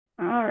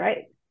All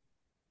right.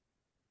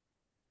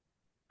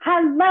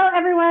 Hello,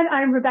 everyone.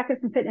 I'm Rebecca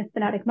from Fitness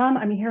Fanatic Mom.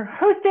 I'm here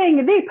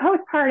hosting the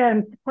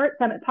Postpartum Support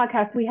Summit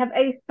podcast. We have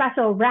a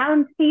special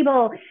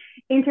roundtable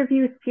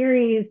interview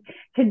series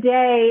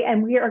today,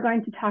 and we are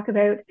going to talk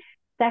about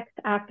sex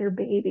after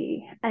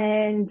baby.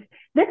 And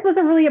this was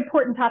a really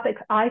important topic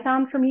I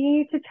found for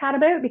me to chat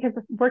about because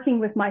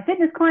working with my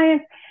fitness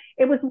clients,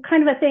 it was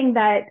kind of a thing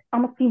that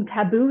almost seemed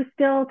taboo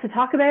still to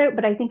talk about,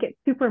 but I think it's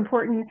super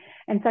important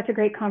and such a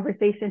great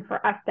conversation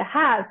for us to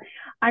have.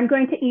 I'm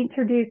going to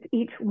introduce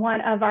each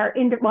one of our,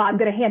 I'm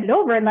going to hand it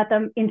over and let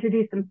them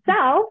introduce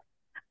themselves.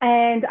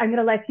 And I'm going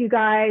to let you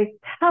guys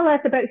tell us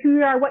about who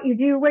you are, what you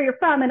do, where you're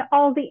from, and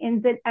all the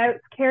ins and outs.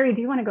 Carrie,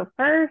 do you want to go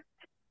first?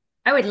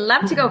 I would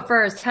love to go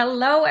first.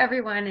 Hello,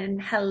 everyone,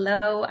 and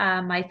hello,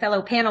 my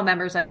fellow panel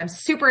members. I'm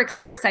super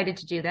excited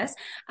to do this.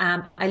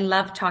 I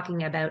love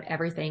talking about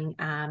everything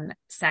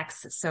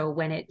sex. So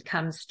when it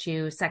comes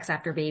to sex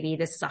after baby,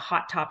 this is a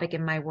hot topic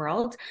in my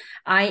world.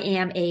 I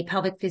am a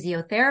pelvic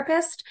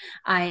physiotherapist.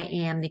 I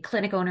am the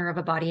clinic owner of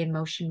a body in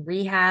motion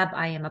rehab.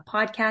 I am a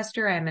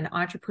podcaster. I'm an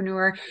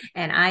entrepreneur,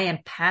 and I am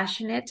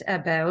passionate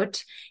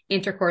about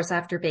intercourse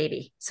after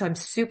baby. So I'm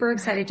super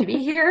excited to be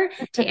here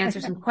to answer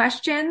some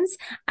questions.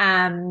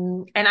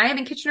 And I am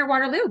in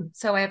Kitchener-Waterloo.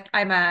 So I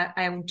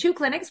have two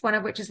clinics, one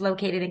of which is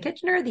located in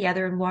Kitchener, the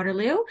other in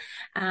Waterloo.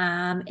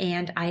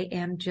 And I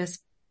am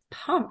just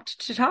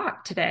pumped to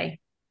talk today.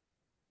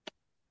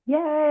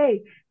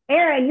 Yay.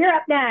 Erin, you're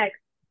up next.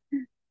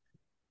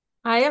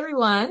 Hi,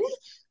 everyone.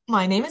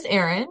 My name is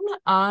Erin.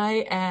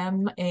 I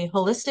am a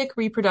holistic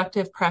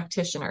reproductive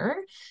practitioner.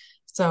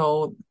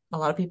 So a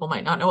lot of people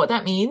might not know what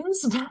that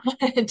means,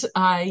 but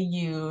I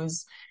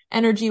use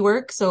energy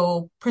work,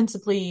 so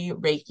principally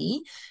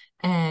Reiki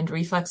and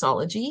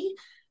reflexology,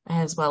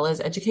 as well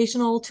as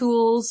educational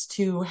tools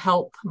to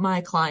help my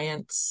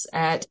clients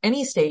at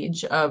any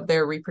stage of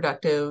their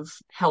reproductive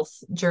health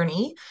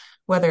journey,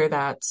 whether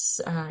that's,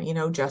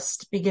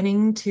 just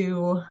beginning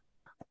to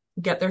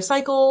get their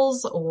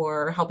cycles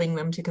or helping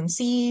them to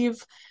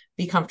conceive,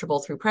 be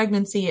comfortable through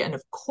pregnancy. And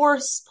of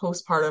course,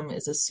 postpartum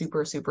is a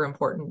super, super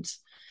important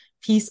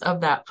piece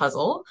of that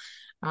puzzle.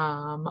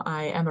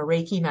 I am a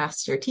Reiki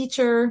master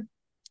teacher,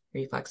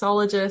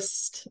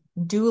 reflexologist,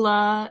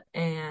 doula,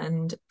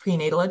 and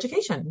prenatal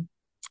education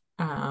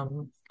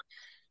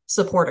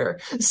supporter.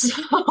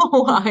 So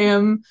I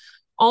am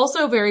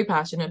also very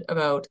passionate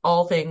about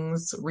all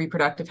things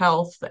reproductive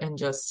health and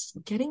just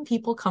getting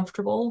people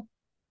comfortable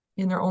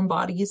in their own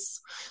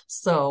bodies.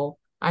 So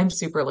I'm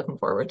super looking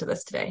forward to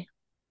this today.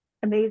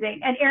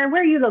 Amazing. And Erin,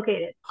 where are you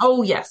located?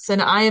 Oh, yes.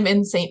 And I am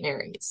in St.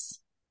 Mary's.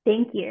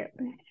 Thank you.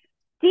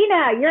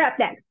 Gina, you're up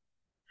next.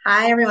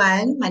 Hi,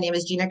 everyone. My name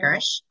is Gina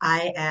Gersh.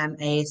 I am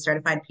a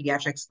certified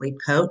pediatric sleep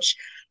coach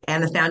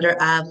and the founder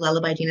of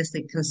Lullaby Gina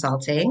Sleep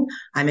Consulting.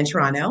 I'm in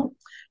Toronto,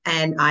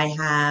 and I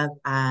have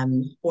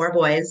 4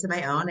 boys of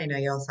my own. I know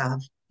you also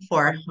have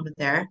 4 over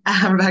there,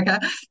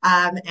 Rebecca.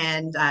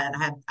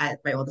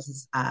 My oldest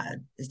is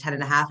 10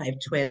 and a half. I have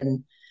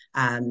twins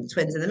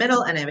in the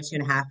middle, and I have a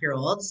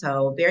 2.5-year-old.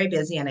 So very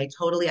busy, and I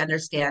totally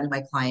understand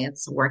my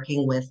clients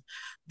working with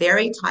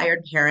very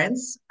tired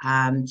parents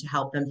to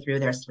help them through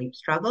their sleep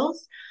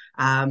struggles,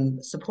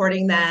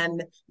 supporting them,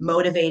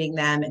 motivating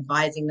them,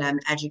 advising them,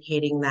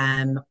 educating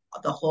them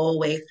the whole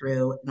way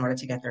through in order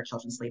to get their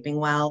children sleeping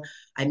well.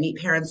 I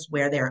meet parents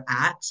where they're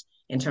at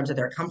in terms of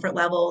their comfort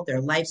level, their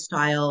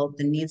lifestyle,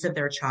 the needs of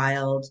their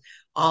child,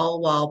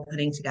 all while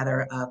putting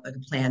together a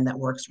plan that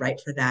works right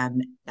for them,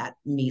 that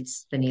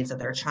meets the needs of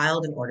their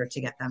child in order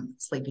to get them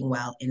sleeping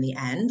well in the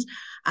end.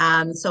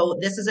 So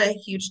this is a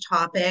huge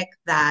topic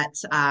that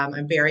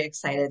I'm very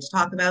excited to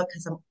talk about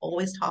because I'm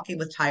always talking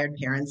with tired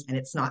parents, and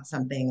it's not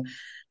something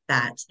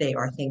that they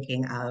are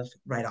thinking of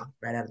right out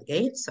of the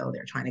gate. So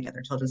they're trying to get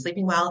their children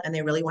sleeping well, and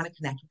they really want to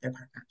connect with their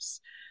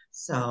partners.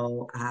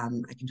 So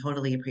I can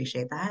totally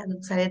appreciate that, and I'm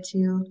excited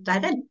to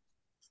dive in.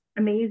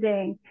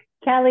 Amazing.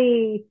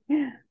 Kelly.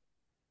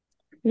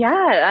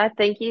 Yeah,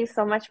 thank you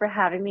so much for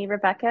having me,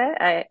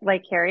 Rebecca.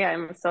 Like Carrie,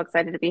 I'm so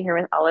excited to be here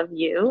with all of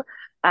you.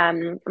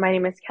 My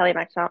name is Kelly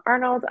McDonald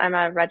Arnold. I'm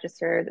a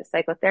registered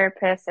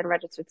psychotherapist and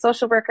registered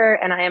social worker,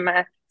 and I am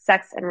a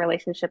sex and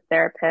relationship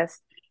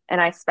therapist. And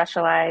I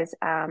specialize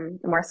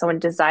more so in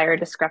desire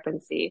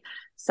discrepancy.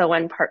 So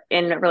in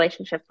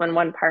relationships, when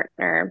one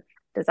partner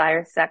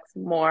desires sex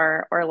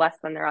more or less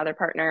than their other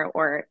partner,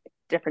 or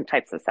different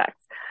types of sex.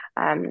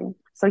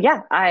 So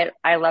yeah,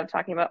 I love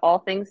talking about all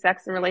things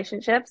sex and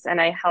relationships, and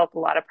I help a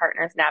lot of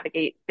partners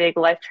navigate big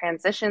life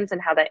transitions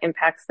and how that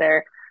impacts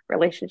their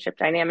relationship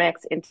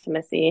dynamics,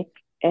 intimacy,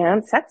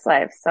 and sex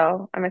lives.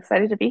 So I'm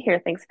excited to be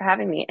here. Thanks for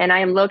having me. And I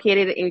am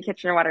located in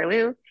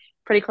Kitchener-Waterloo,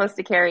 pretty close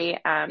to Carrie.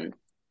 And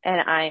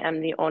I am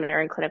the owner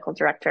and clinical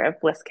director of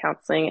Bliss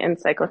Counseling and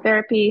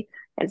Psychotherapy.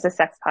 And it's a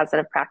sex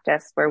positive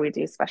practice where we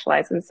do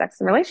specialize in sex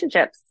and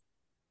relationships.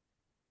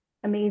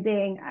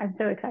 Amazing. I'm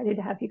so excited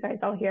to have you guys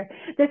all here.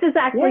 This has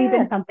actually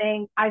been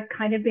something I've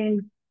kind of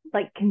been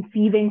like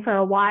conceiving for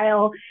a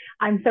while.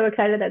 I'm so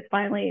excited that's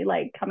finally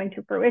like coming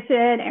to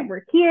fruition, and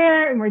we're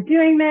here and we're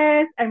doing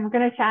this and we're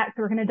going to chat.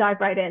 So we're going to dive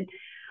right in.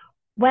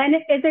 When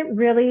is it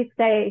really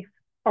safe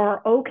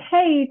or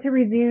okay to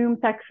resume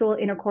sexual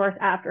intercourse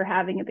after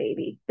having a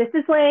baby? This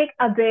is like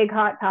a big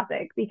hot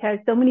topic because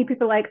so many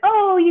people are like,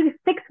 oh, you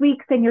 6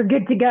 weeks and you're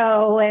good to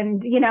go.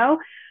 And,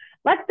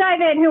 let's dive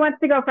in. Who wants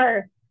to go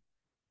first?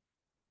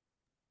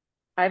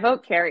 I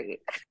vote Carrie.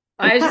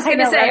 I was just going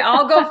to say, right?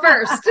 I'll go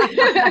first.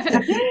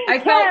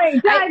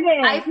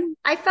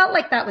 I felt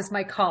like that was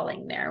my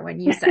calling there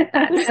when you said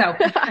that. So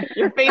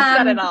your face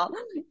said it all.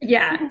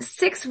 Yeah.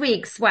 6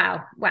 weeks.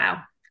 Wow.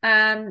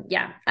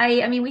 Yeah.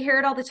 I mean, we hear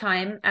it all the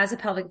time. As a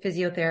pelvic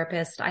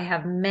physiotherapist, I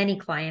have many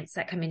clients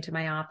that come into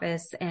my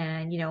office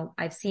and,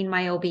 I've seen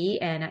my OB,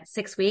 and at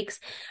 6 weeks,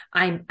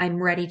 I'm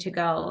ready to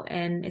go.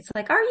 And it's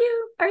like, are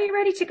you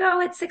ready to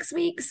go at 6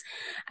 weeks?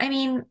 I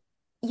mean,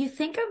 you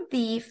think of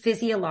the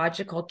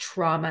physiological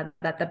trauma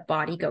that the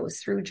body goes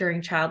through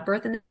during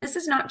childbirth. And this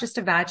is not just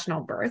a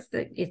vaginal birth,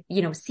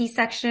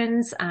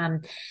 C-sections,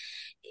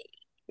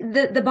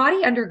 the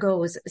body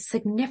undergoes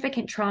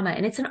significant trauma,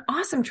 and it's an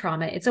awesome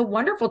trauma. It's a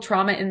wonderful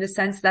trauma in the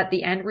sense that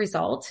the end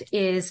result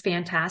is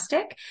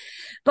fantastic.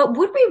 But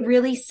would we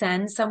really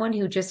send someone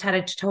who just had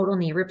a total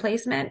knee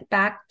replacement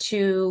back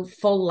to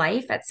full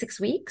life at 6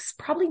 weeks?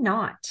 Probably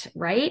not,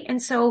 right? And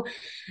so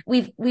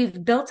we've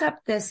built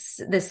up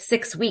this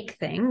 6 week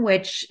thing,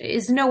 which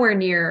is nowhere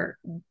near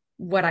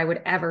what I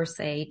would ever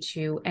say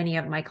to any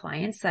of my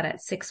clients, that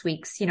at 6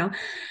 weeks,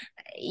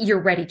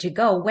 you're ready to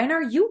go. When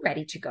are you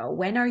ready to go?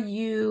 When are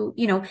you,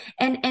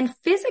 and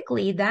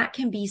physically that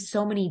can be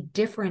so many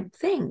different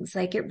things.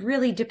 Like it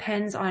really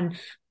depends on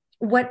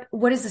what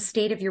is the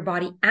state of your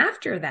body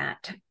after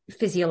that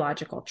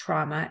physiological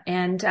trauma.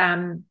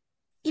 And,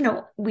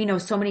 we know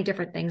so many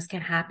different things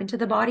can happen to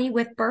the body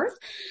with birth.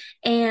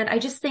 And I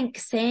just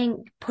think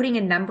putting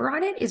a number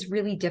on it is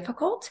really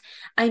difficult.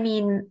 I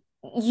mean,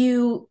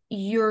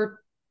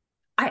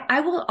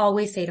 I will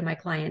always say to my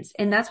clients,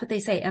 and that's what they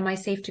say, am I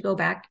safe to go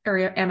back, or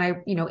am I,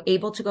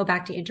 able to go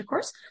back to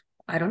intercourse?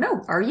 I don't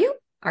know. Are you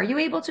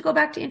able to go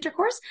back to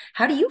intercourse?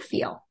 How do you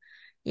feel?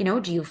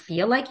 Do you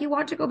feel like you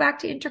want to go back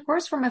to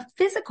intercourse? From a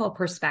physical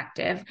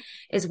perspective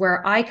is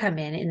where I come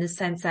in the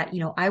sense that,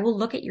 I will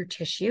look at your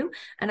tissue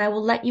and I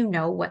will let you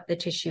know what the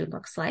tissue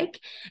looks like.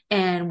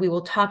 And we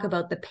will talk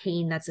about the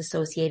pain that's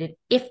associated,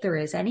 if there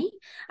is any.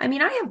 I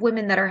mean, I have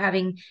women that are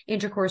having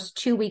intercourse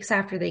 2 weeks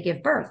after they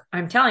give birth.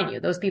 I'm telling you,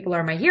 those people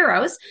are my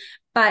heroes,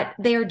 but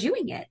they are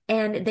doing it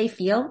and they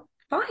feel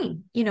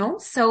fine,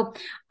 So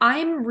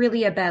I'm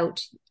really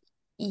about,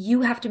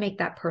 you have to make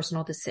that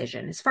personal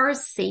decision. As far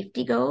as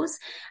safety goes,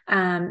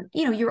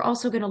 you're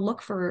also going to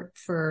look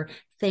for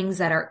things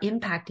that are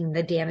impacting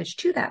the damage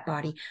to that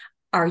body.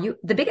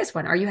 The biggest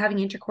one, are you having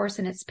intercourse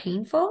and it's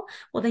painful?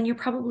 Well, then you're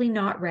probably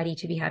not ready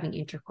to be having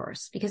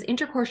intercourse, because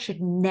intercourse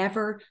should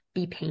never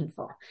be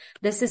painful.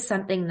 This is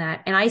something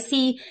that, and I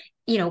see,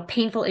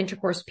 painful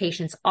intercourse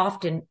patients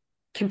often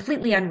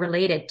completely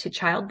unrelated to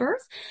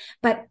childbirth,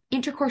 but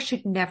intercourse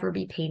should never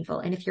be painful.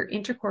 And if your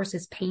intercourse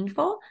is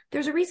painful,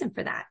 there's a reason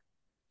for that.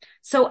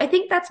 So I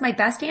think that's my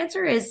best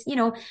answer is,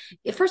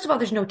 first of all,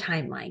 there's no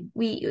timeline.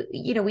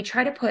 We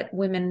try to put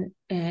women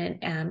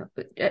and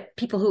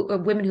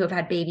women who have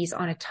had babies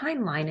on a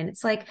timeline. And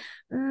it's like,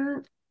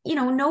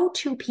 no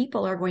two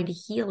people are going to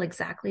heal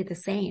exactly the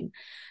same.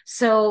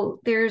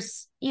 So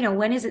there's,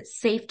 when is it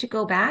safe to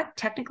go back?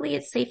 Technically,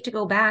 it's safe to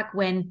go back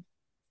when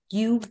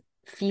you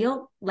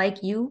feel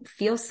like you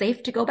feel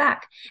safe to go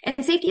back.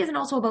 And safety isn't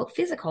also about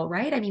physical,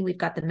 right? I mean, we've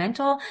got the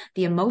mental,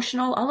 the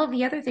emotional, all of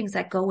the other things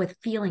that go with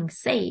feeling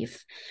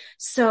safe.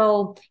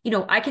 So,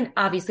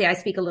 I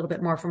speak a little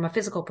bit more from a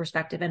physical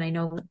perspective, and I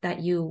know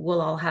that you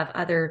will all have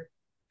other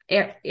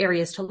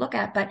areas to look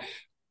at, but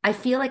I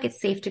feel like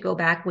it's safe to go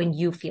back when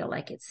you feel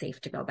like it's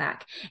safe to go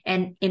back.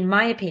 And in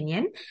my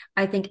opinion,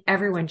 I think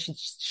everyone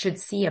should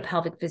see a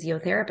pelvic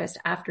physiotherapist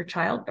after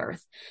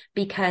childbirth,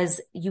 because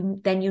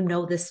then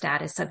the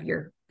status of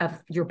your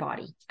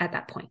body at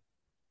that point.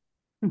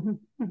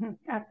 Mm-hmm, mm-hmm,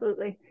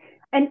 absolutely.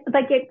 And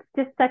like, it's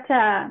just such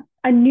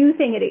a new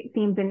thing, it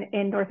seems,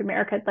 in North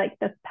America, like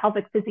the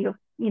pelvic physio,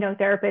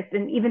 therapist.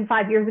 And even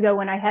 5 years ago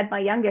when I had my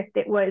youngest,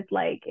 it was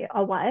like,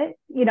 a what,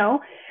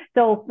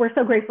 so we're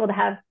so grateful to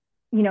have,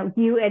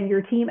 you and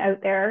your team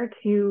out there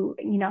to,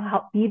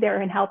 help be there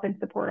and help and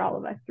support all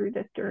of us through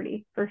this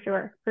journey, for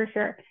sure. For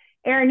sure.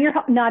 Erin, you're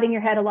nodding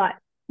your head a lot.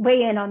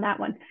 Weigh in on that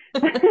one.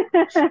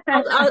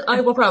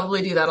 I will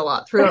probably do that a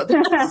lot throughout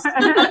this.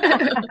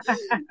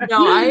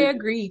 No, I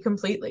agree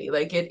completely.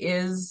 Like, it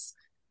is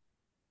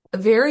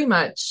very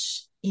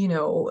much,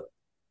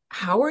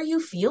 how are you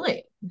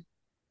feeling?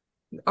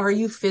 Are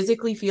you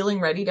physically feeling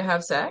ready to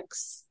have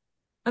sex?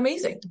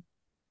 Amazing.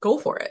 Go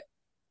for it.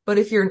 But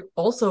if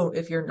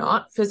you're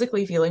not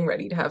physically feeling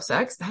ready to have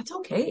sex, that's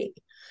okay.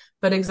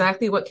 But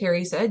exactly what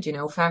Carrie said,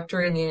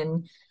 factoring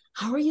in,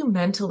 how are you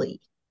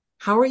mentally?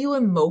 How are you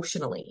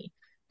emotionally?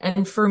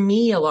 And for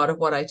me, a lot of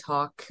what I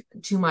talk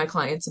to my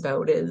clients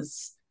about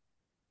is,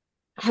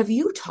 have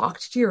you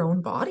talked to your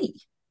own body?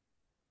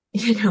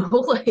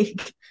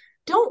 like,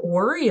 don't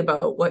worry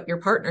about what your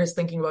partner is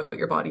thinking about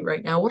your body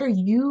right now. What are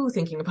you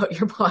thinking about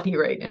your body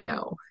right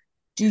now?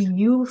 Do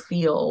you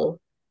feel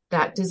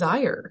that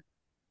desire?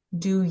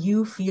 Do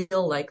you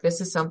feel like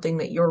this is something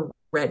that you're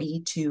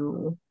ready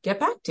to get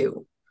back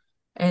to?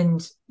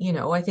 And,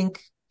 I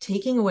think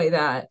taking away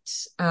that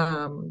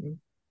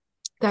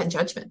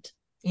judgment,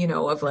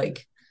 of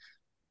like,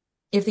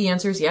 if the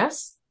answer is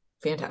yes,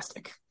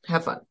 fantastic.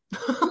 Have fun.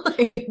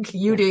 Like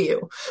you do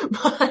you.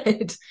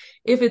 But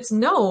if it's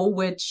no,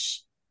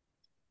 which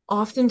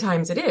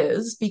oftentimes it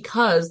is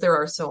because there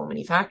are so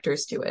many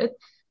factors to it,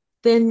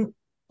 then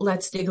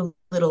let's dig a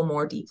little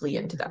more deeply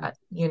into that.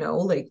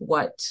 Like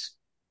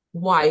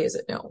why is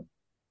it no?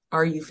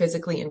 Are you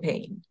physically in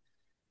pain?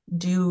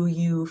 Do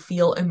you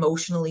feel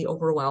emotionally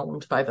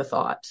overwhelmed by the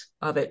thought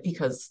of it?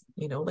 Because,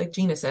 like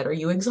Gina said, are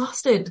you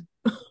exhausted?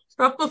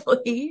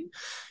 Probably.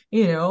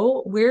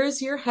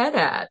 Where's your head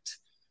at?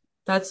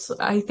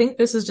 I think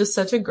this is just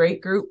such a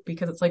great group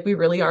because it's like we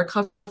really are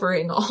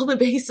covering all the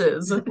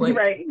bases of like,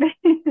 Right.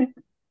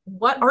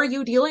 what are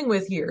you dealing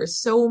with here?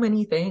 So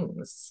many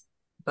things.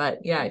 But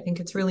yeah, I think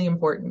it's really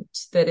important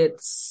that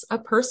it's a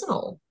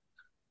personal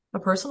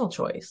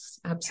choice.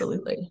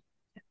 Absolutely.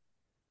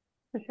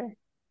 For sure.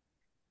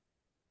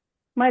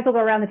 Might as well go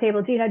around the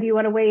table. Gina, do you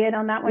want to weigh in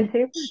on that one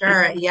too?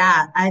 Sure.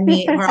 Yeah. I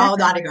mean, we're all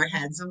nodding our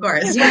heads, of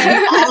course.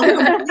 All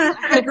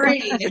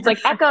agree. It's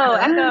like echo.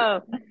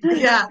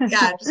 Yeah.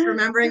 Yeah. Just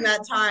remembering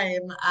that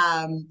time.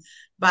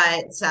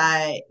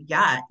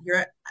 Yeah,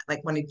 you're like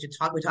when we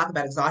talk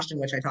about exhaustion,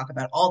 which I talk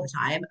about all the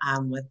time,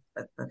 with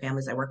the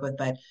families I work with,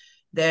 but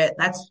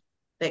that's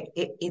like,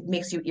 it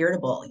makes you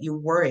irritable, you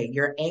worry,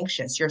 you're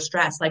anxious, you're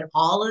stressed, like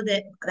all of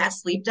it, that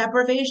sleep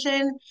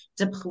deprivation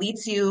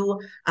depletes you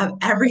of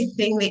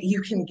everything that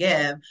you can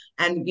give.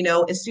 And,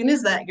 as soon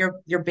as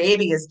your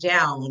baby is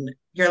down,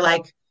 you're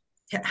like,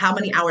 how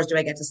many hours do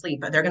I get to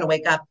sleep? They're going to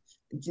wake up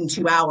in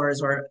 2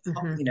 hours or,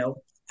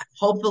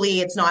 hopefully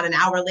it's not an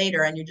hour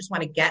later and you just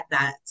want to get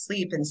that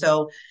sleep. And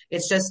so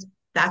it's just,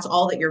 that's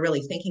all that you're really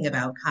thinking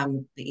about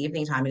come the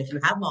evening time. And if you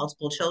have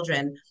multiple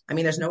children, I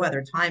mean, there's no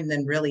other time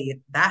than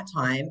really that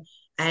time.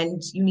 And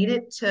you need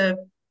it to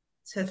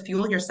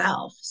fuel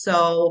yourself.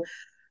 So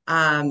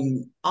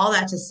all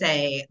that to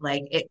say,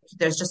 like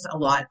there's just a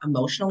lot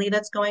emotionally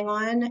that's going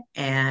on.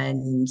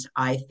 And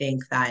I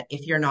think that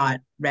if you're not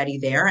ready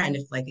there, and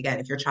if like, again,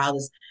 if your child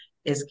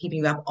is keeping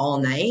you up all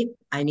night,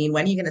 I mean,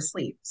 when are you going to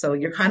sleep? So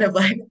you're kind of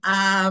like,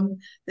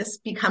 this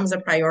becomes a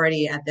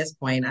priority at this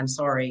point. I'm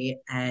sorry.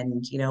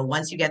 And,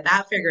 once you get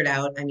that figured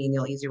out, I mean,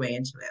 you'll ease your way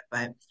into it.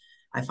 But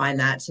I find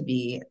that to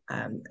be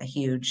a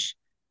huge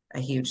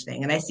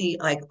thing. And I see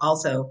like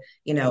also,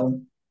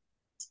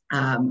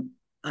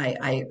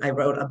 I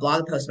wrote a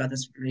blog post about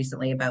this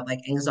recently about like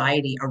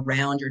anxiety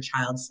around your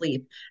child's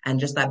sleep and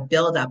just that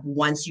buildup.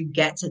 Once you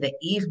get to the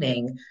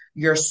evening,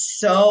 you're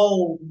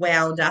so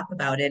wound up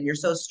about it and you're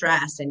so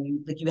stressed and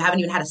you haven't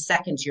even had a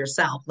second to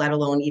yourself, let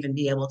alone even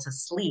be able to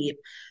sleep,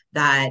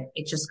 that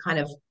it just kind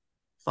of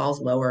falls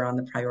lower on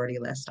the priority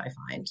list, I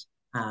find,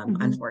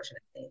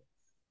 unfortunately.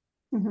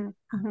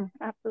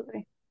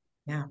 Absolutely.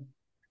 Yeah.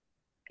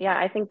 Yeah,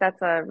 I think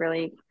that's a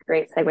really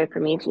great segue for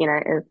me,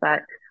 Gina, is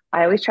that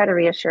I always try to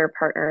reassure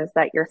partners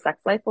that your sex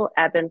life will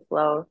ebb and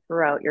flow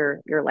throughout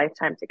your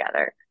lifetime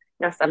together.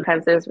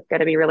 Sometimes there's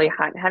going to be really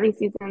hot and heavy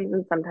seasons,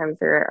 and sometimes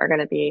there are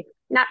going to be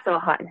not so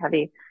hot and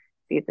heavy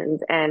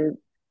seasons. And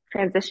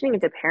transitioning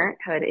into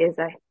parenthood is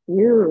a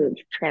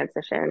huge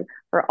transition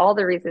for all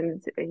the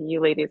reasons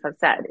you ladies have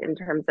said in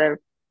terms of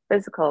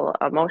physical,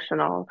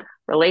 emotional,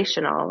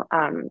 relational,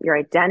 your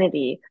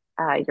identity,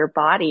 your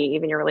body,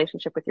 even your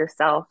relationship with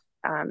yourself,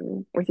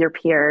 with your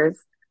peers,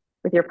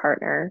 with your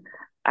partner.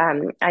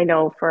 I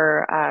know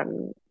for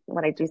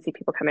when I do see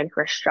people come in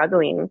who are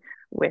struggling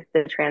with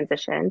the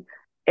transition,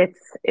 it's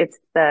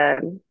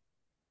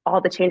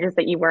all the changes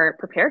that you weren't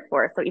prepared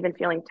for. So even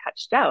feeling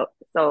touched out.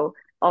 So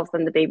all of a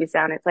sudden the baby's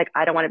down. It's like,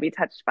 I don't want to be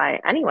touched by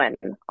anyone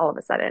all of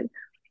a sudden.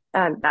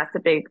 That's a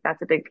big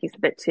piece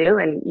of it too.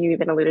 And you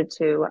even alluded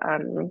to,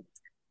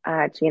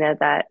 Gina,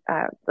 that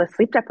the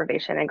sleep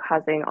deprivation and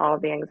causing all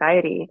of the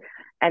anxiety,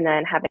 and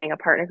then having a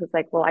partner who's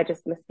like, well, I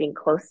just miss being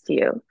close to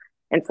you.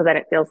 And so then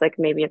it feels like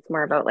maybe it's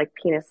more about like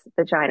penis,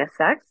 vagina,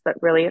 sex, but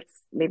really it's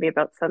maybe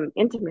about some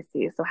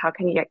intimacy. So how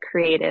can you get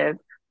creative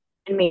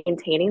in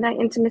maintaining that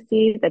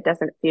intimacy that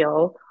doesn't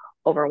feel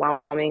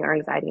overwhelming or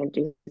anxiety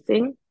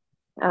inducing?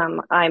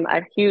 I'm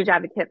a huge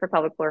advocate for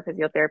pelvic floor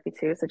physiotherapy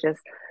too. So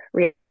just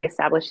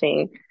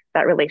reestablishing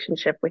that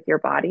relationship with your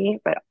body.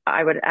 But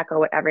I would echo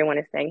what everyone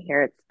is saying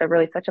here. It's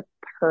really such a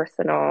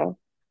personal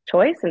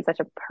choice and such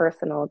a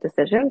personal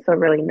decision. So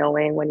really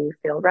knowing when you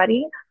feel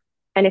ready.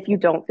 And if you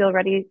don't feel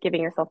ready,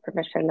 giving yourself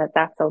permission that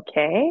that's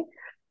okay.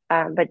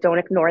 But don't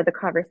ignore the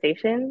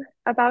conversation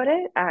about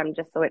it,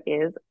 just so it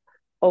is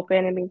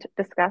open and being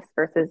discussed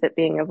versus it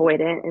being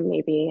avoidant and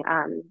maybe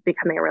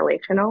becoming a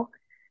relational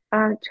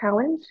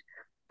challenge.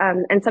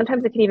 And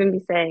sometimes it can even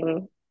be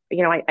saying,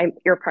 I'm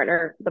your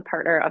partner, the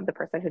partner of the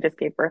person who just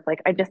gave birth,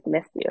 like, I just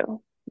miss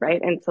you, right?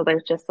 And so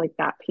there's just like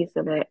that piece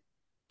of it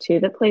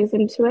too that plays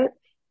into it.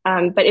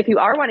 But if you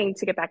are wanting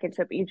to get back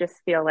into it, but you just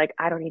feel like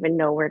I don't even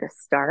know where to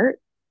start,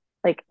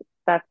 like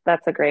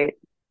that's a great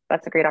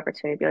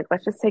opportunity to be like,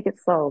 let's just take it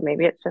slow.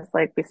 Maybe it's just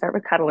like we start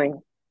with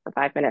cuddling for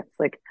 5 minutes.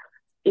 Like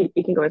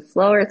you can go as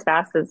slow or as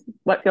fast as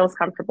what feels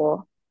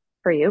comfortable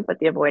for you, but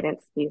the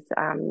avoidance piece,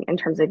 in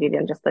terms of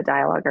even just the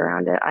dialogue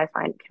around it, I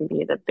find can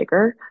be the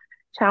bigger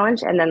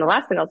challenge. And then the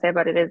last thing I'll say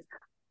about it is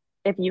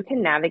if you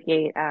can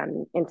navigate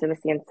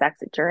intimacy and sex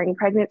during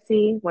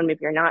pregnancy, when maybe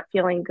you're not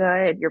feeling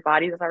good, your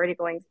body is already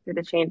going through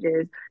the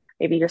changes,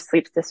 maybe your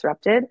sleep's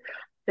disrupted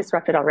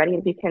already.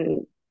 If you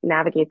can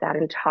navigate that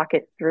and talk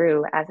it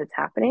through as it's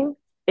happening,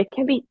 it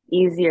can be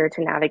easier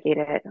to navigate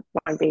it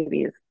when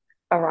baby's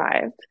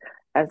arrived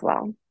as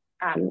well.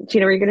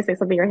 Gina, were you going to say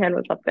something? Your hand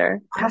was up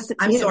there. I'm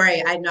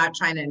sorry. I'm not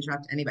trying to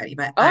interrupt anybody,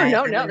 but Oh,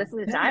 no, I no, mean, this is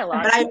a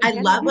dialogue. but I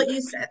love what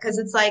you said because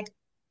it's like,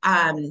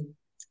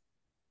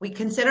 we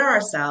consider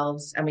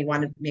ourselves and we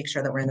want to make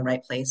sure that we're in the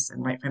right place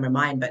and right frame of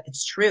mind. But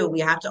it's true.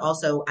 We have to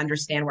also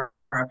understand where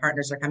our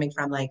partners are coming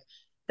from. Like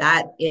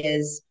that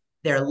is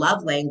their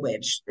love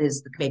language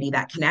is maybe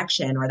that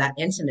connection or that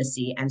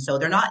intimacy. And so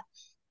they're not,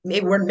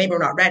 maybe we're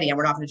not ready and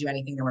we're not going to do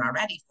anything that we're not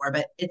ready for,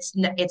 but it's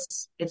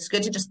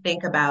good to just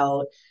think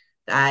about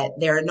that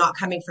they're not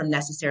coming from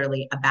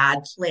necessarily a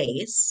bad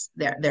place.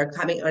 They're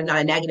coming or not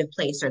a negative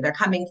place, or they're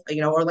coming,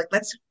 or like,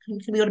 can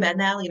we go to bed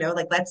now?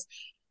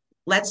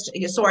 Like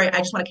sorry, I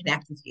just want to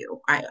connect with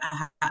you.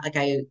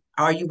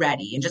 Are you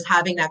ready? And just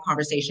having that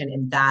conversation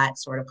in that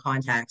sort of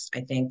context,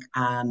 I think,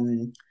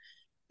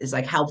 is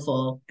like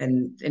helpful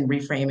in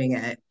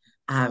reframing it.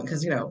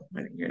 Because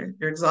when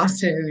you're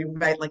exhausted and you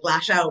might like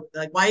lash out,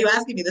 like, why are you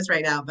asking me this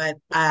right now? But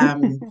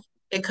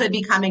it could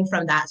be coming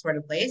from that sort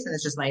of place, and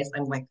it's just nice.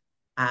 I'm like,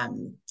 I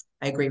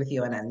agree with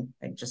you, and then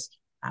I just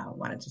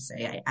wanted to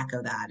say I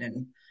echo that,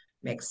 and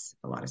makes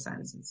a lot of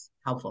sense. It's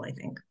helpful, I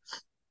think.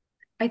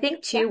 I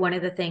think too, one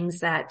of the things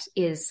that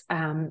is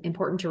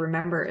important to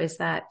remember is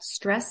that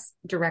stress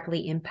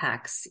directly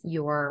impacts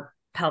your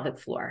pelvic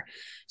floor.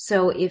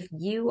 So if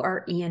you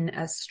are in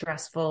a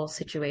stressful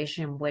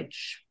situation,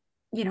 which,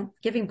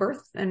 giving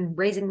birth and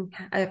raising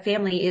a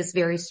family is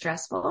very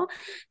stressful,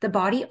 the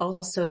body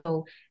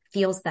also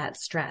feels that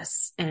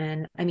stress.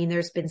 And I mean,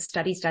 there's been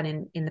studies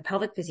done in the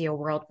pelvic physio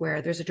world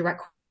where there's a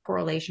direct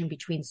correlation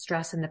between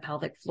stress and the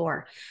pelvic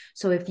floor.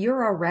 So if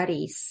you're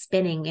already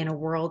spinning in a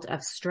world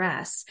of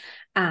stress,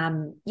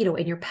 and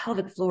your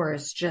pelvic floor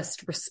is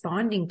just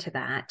responding to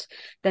that,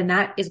 then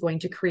that is going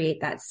to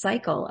create that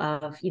cycle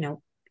of,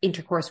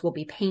 intercourse will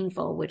be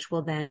painful, which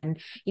will then,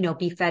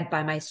 be fed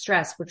by my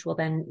stress, which will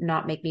then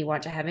not make me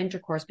want to have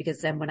intercourse,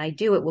 because then when I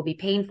do, it will be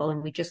painful.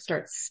 And we just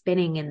start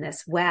spinning in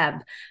this web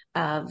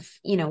of,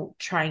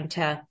 trying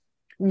to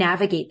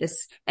navigate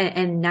this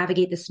and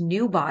navigate this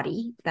new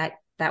body that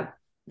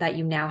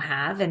you now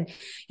have. And,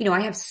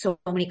 I have so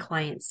many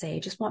clients say, I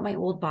just want my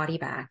old body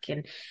back.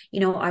 And,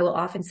 I will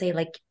often say,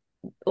 like,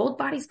 old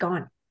body's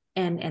gone.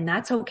 And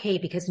that's okay,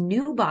 because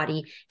new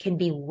body can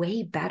be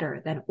way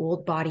better than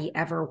old body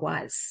ever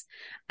was.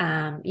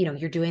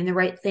 You're doing the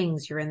right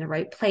things. You're in the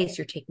right place.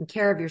 You're taking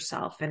care of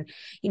yourself, and,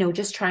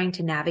 just trying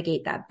to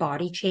navigate that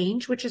body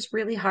change, which is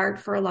really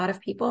hard for a lot of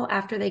people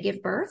after they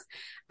give birth.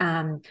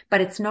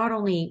 But it's not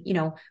only,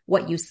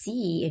 what you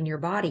see in your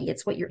body,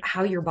 it's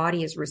how your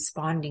body is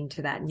responding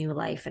to that new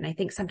life. And I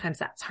think sometimes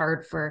that's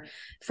hard for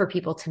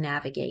people to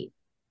navigate.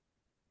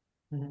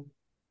 Mm-hmm.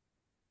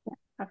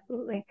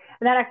 Absolutely.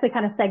 And that actually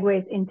kind of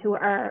segues into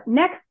our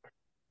next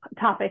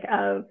topic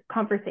of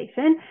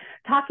conversation,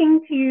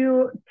 talking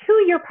to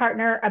your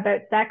partner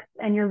about sex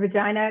and your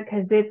vagina,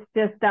 because it's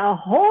just a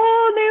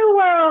whole new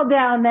world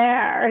down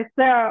there.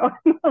 So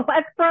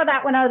let's throw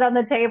that one out on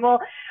the table.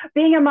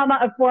 Being a mama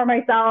of four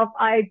myself,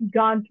 I've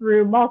gone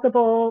through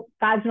multiple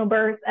vaginal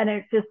births, and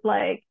it's just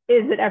like,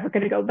 is it ever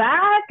going to go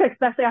back?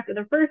 Especially after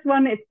the first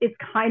one, it's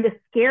kind of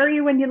scary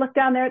when you look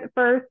down there at the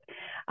first.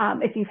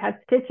 If you've had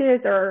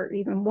stitches or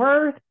even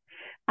worse,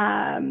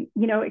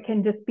 it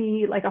can just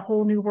be like a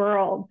whole new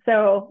world.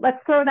 So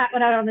let's throw that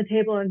one out on the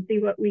table and see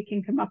what we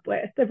can come up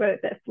with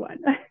about this one.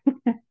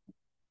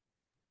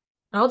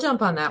 I'll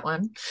jump on that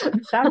one.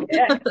 Sounds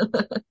good.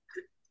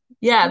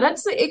 Yeah,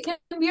 it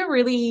can be a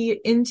really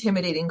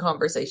intimidating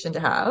conversation to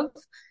have.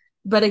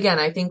 But again,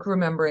 I think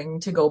remembering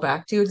to go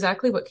back to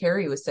exactly what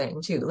Carrie was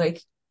saying too.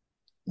 Like,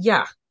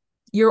 yeah,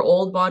 your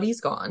old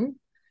body's gone,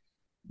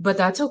 but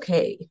that's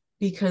okay,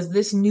 because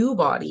this new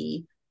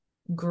body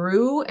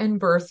grew and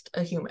birthed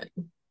a human.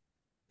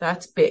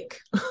 That's big.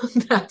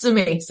 That's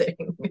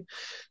amazing.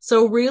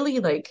 So really,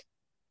 like,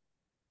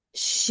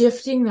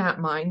 shifting that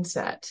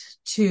mindset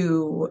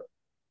to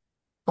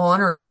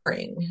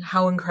honoring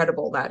how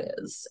incredible that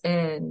is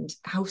and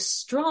how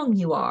strong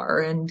you are.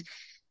 And,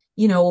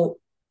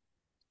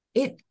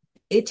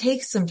 it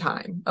takes some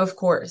time, of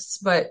course,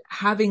 but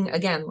having,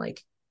 again,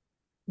 like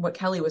what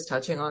Kelly was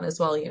touching on as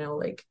well,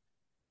 like,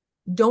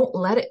 don't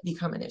let it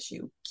become an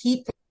issue.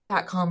 Keep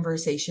that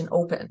conversation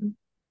open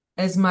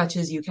as much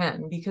as you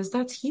can, because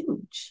that's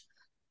huge.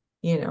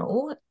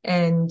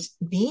 and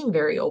being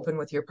very open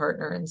with your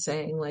partner and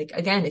saying, like,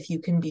 again, if you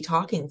can be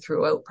talking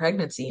throughout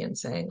pregnancy and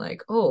saying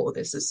like, oh,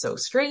 this is so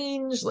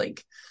strange,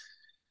 like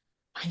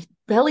my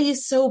belly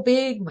is so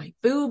big, my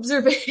boobs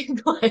are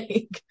big,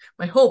 like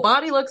my whole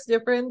body looks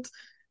different.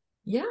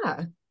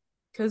 Yeah,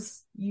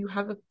 because you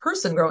have a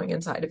person growing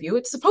inside of you.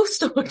 It's supposed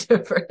to look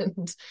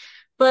different.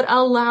 But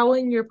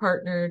allowing your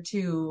partner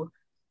to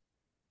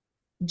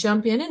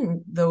jump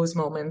in those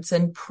moments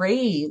and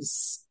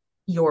praise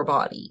your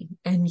body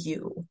and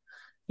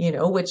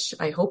which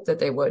I hope that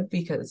they would,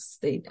 because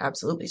they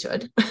absolutely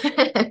should.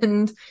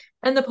 and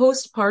the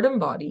postpartum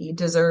body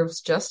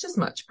deserves just as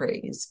much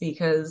praise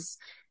because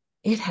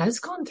it has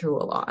gone through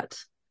a lot.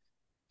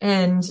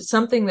 And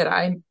something that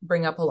I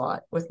bring up a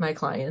lot with my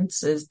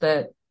clients is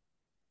that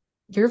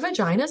your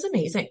vagina is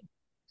amazing.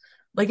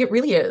 Like, it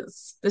really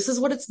is. This is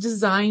what it's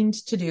designed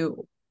to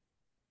do.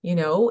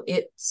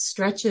 It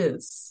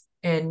stretches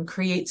and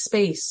creates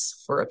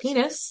space for a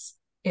penis.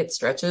 It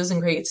stretches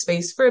and creates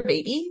space for a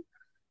baby.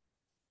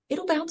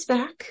 It'll bounce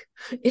back.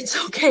 It's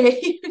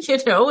okay.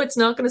 It's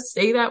not going to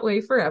stay that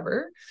way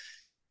forever.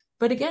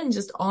 But again,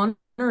 just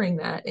honoring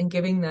that and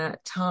giving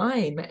that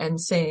time and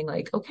saying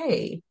like,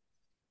 okay,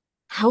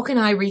 how can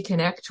I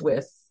reconnect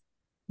with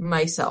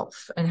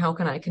myself and how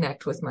can I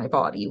connect with my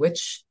body,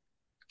 which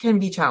can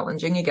be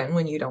challenging again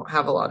when you don't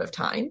have a lot of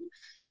time.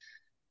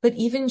 But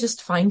even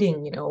just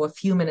finding, a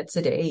few minutes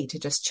a day to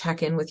just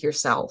check in with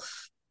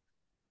yourself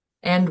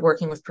and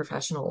working with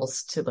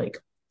professionals to, like,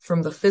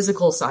 from the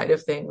physical side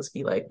of things,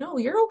 be like, no,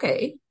 you're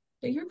okay.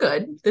 You're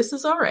good. This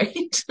is all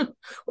right.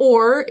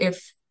 Or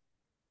if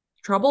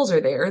troubles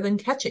are there, then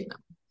catching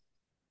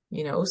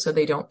them, so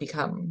they don't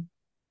become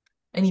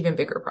an even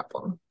bigger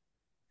problem.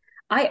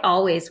 I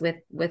always,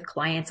 with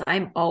clients,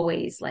 I'm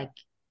always like,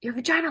 your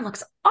vagina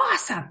looks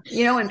awesome,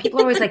 and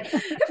people are always like,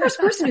 the first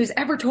person who's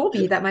ever told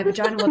me that my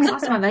vagina looks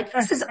awesome. I'm like,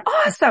 this is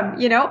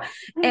awesome,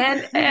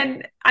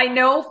 and I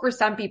know for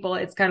some people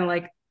it's kind of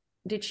like,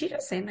 did she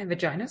just say my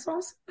vagina's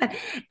awesome?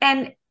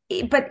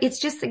 But it's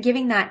just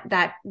giving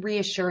that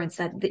reassurance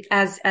that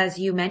as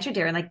you mentioned,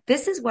 Erin, like,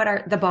 this is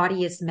what the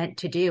body is meant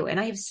to do. And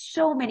I have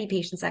so many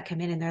patients that come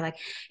in and they're like,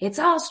 it's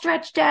all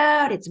stretched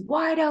out, it's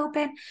wide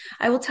open.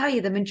 I will tell you,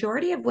 the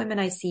majority of women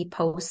I see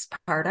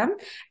postpartum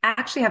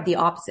actually have the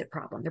opposite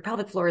problem. Their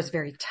pelvic floor is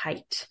very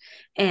tight.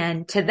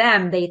 And to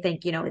them, they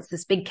think, it's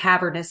this big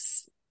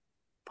cavernous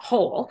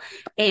hole.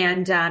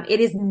 And it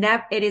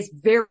is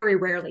very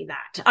rarely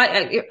that.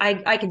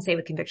 I can say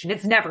with conviction,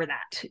 it's never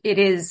that.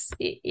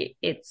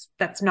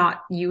 That's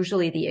not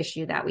usually the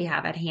issue that we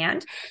have at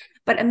hand.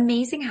 But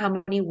amazing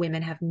how many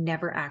women have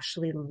never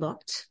actually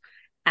looked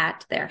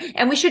at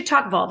and we should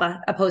talk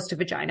vulva opposed to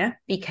vagina,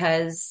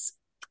 because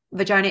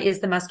vagina is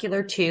the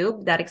muscular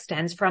tube that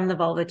extends from the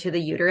vulva to the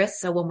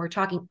uterus. So when we're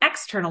talking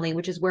externally,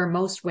 which is where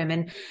most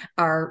women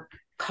are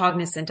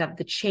cognizant of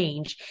the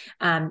change,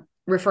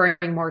 referring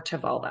more to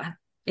vulva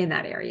in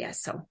that area.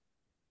 So,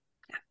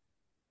 yeah.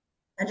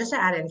 And just to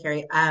add in,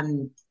 Carrie,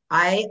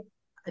 I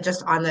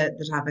just on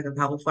the topic of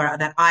pelvic floor,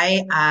 that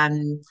I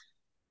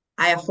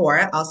have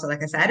four also,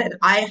 like I said, and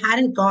I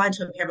hadn't gone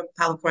to a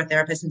pelvic floor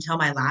therapist until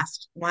my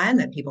last one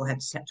that people had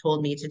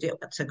told me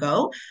to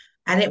go.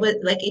 And it was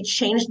like, it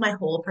changed my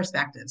whole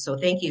perspective. So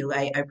thank you.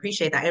 I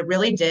appreciate that. It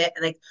really did.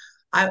 Like,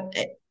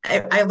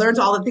 I learned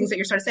all the things that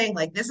you're sort of saying,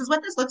 like, this is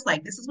what this looks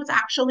like. This is what's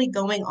actually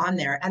going on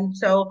there. And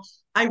so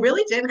I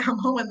really did come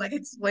home and like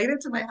explain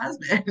it to my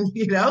husband,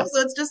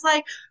 so it's just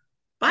like,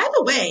 by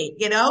the way,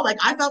 like,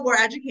 I felt more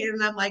educated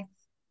and I'm like,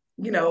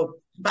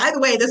 by the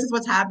way, this is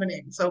what's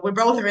happening. So we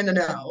both are in the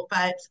know,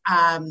 but,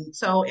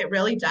 so it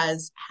really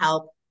does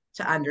help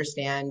to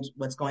understand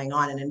what's going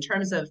on. And in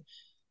terms of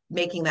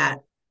making that,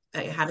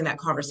 having that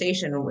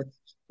conversation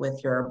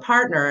with your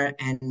partner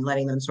and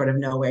letting them sort of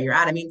know where you're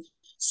at. I mean,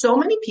 so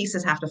many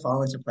pieces have to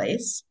fall into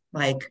place,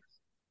 like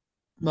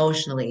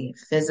emotionally,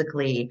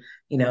 physically,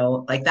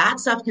 like that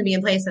stuff can be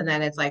in place. And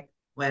then it's like,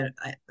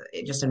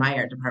 just in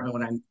my department,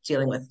 when I'm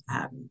dealing with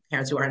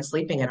parents who aren't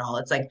sleeping at all,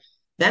 it's like,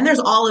 then there's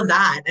all of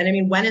that. And I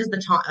mean, when is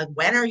the time?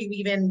 When are you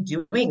even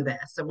doing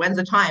this? And when's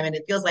the time? And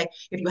it feels like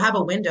if you have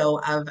a window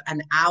of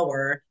an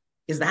hour,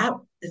 is that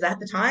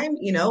the time?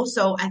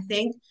 So I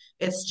think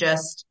it's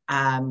just,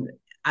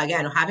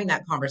 again, having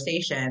that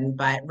conversation,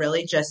 but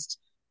really just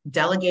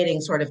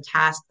delegating sort of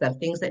tasks of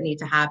things that need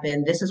to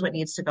happen. This is what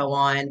needs to go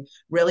on.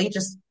 Really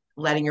just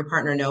letting your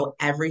partner know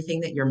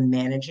everything that you're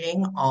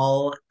managing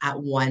all at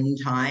one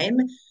time.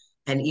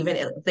 And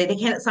even they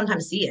can't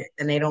sometimes see it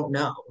and they don't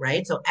know,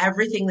 right? So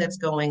everything that's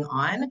going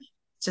on,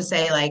 to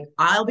say like,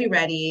 I'll be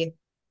ready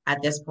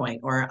at this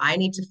point, or I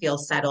need to feel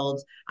settled.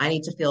 I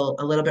need to feel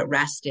a little bit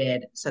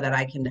rested so that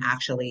I can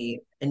actually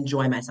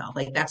enjoy myself.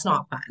 Like, that's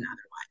not fun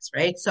otherwise,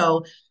 right?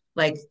 So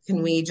like,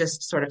 can we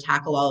just sort of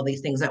tackle all of these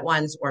things at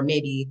once, or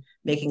maybe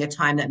making a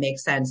time that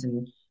makes sense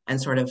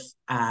and sort of,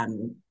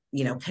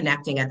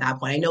 connecting at that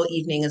point. I know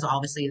evening is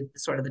obviously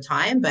sort of the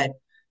time, but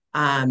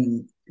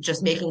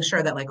just making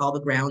sure that like all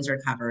the grounds are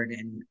covered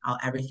and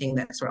everything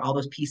that sort of all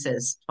those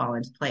pieces fall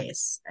into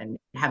place, and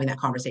having that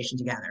conversation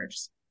together,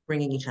 just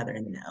bringing each other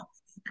in the know.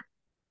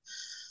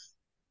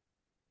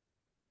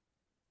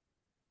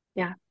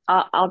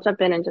 I'll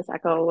jump in and just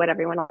echo what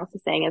everyone else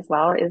is saying as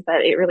well, is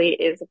that it really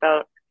is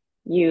about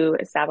you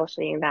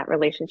establishing that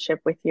relationship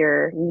with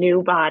your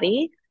new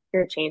body,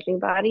 your changing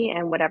body,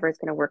 and whatever is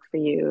going to work for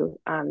you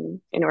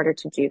in order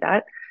to do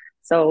that.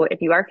 So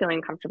if you are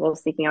feeling comfortable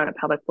seeking out a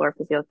pelvic floor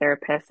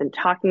physiotherapist and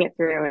talking it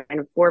through and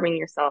informing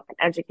yourself and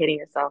educating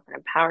yourself and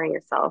empowering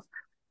yourself,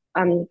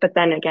 but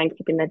then again,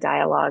 keeping the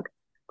dialogue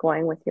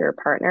going with your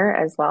partner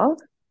as well.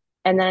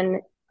 And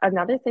then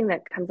another thing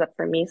that comes up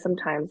for me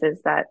sometimes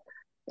is that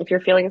if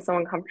you're feeling so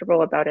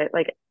uncomfortable about it,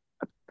 like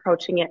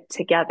approaching it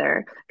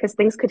together, because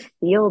things could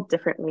feel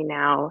differently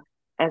now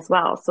as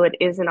well. So it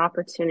is an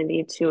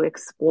opportunity to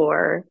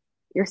explore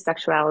your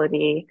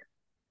sexuality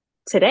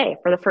today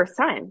for the first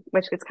time,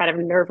 which is kind of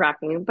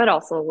nerve-wracking, but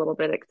also a little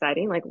bit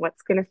exciting. Like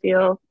what's going to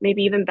feel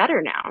maybe even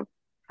better now?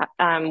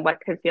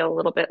 What could feel a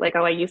little bit like,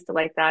 oh, I used to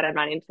like that. I'm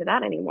not into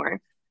that anymore.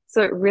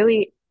 So it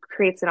really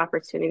creates an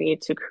opportunity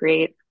to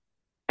create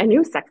a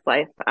new sex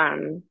life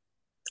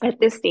at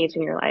this stage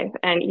in your life.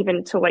 And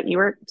even to what you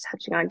were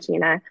touching on,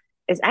 Gina,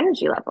 is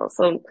energy level.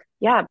 So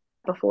yeah,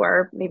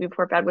 maybe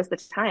before bed was the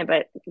time,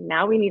 but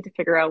now we need to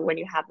figure out when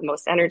you have the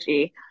most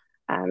energy,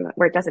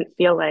 where it doesn't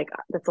feel like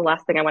that's the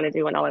last thing I want to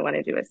do and all I want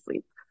to do is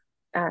sleep.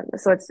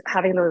 So it's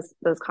having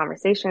those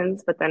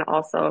conversations, but then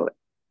also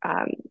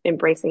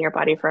embracing your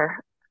body for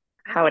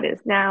how it is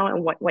now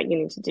and what you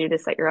need to do to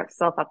set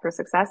yourself up for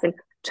success, and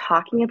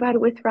talking about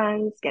it with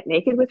friends, get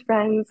naked with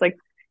friends, like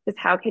just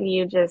how can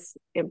you just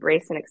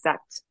embrace and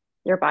accept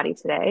your body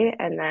today,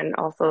 and then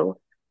also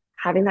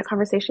having that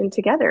conversation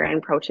together and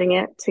approaching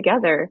it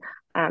together,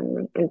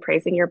 and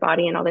praising your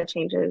body and all the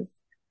changes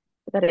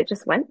that it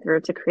just went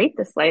through to create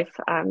this life,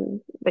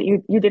 that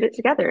you did it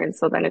together. And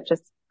so then it's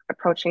just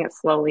approaching it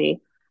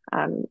slowly,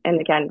 and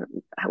again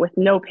with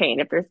no pain.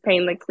 If there's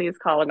pain, like please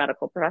call a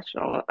medical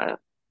professional,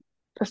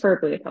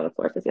 preferably a pelvic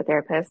floor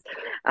physiotherapist.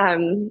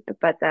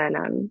 But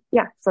then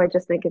so I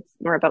just think it's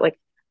more about like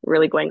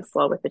really going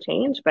slow with the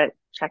change, but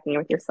checking in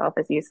with yourself,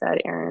 as you said,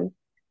 Erin,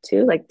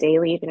 too, like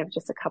daily, even if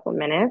just a couple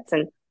minutes.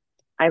 And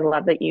I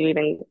love that you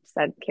even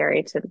said,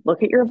 Carrie, to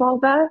look at your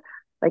vulva,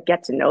 like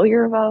get to know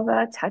your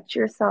vulva, touch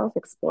yourself,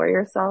 explore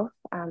yourself.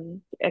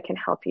 It can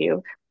help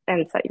you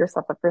and set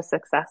yourself up for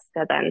success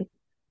to then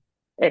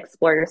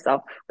explore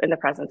yourself in the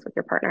presence with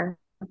your partner.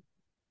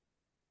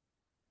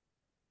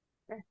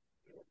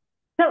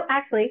 So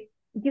actually,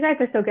 you guys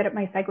are so good at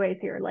my segues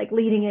here, like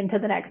leading into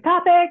the next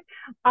topic.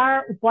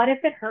 What if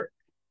it hurts?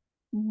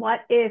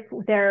 What if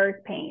there's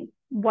pain?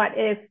 What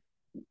if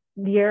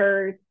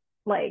you're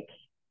like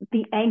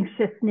the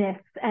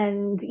anxiousness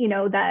and,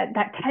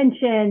 that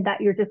tension that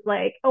you're just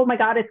like, oh my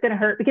God, it's going to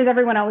hurt, because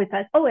everyone always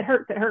says, oh, it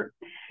hurts,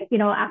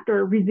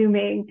 after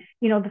resuming,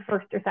 the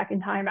first or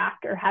second time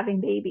after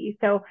having babies.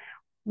 So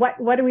what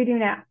do we do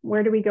now?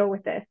 Where do we go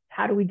with this?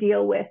 How do we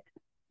deal with,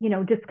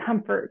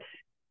 discomfort?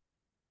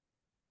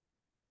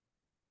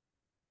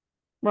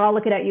 We're all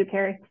looking at you,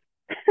 Carrie.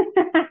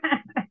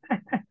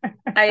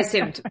 I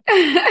assumed.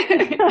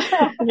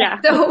 Yeah.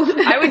 So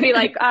I would be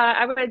like,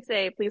 I would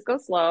say, please go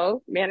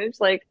slow, manage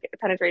like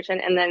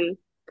penetration, and then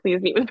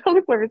please meet with a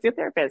pelvic floor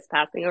physiotherapist.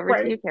 Passing over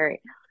to you, Carrie.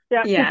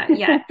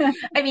 Yeah.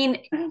 I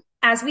mean,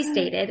 as we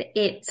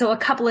stated, so a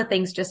couple of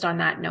things just on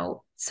that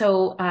note.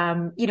 So,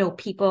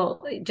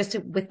 people, just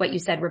with what you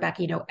said,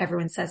 Rebecca,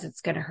 everyone says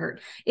it's going to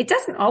hurt. It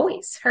doesn't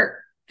always hurt.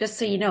 Just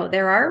so you know,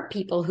 there are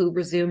people who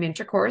resume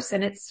intercourse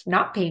and it's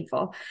not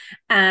painful.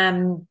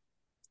 But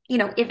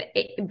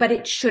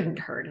it shouldn't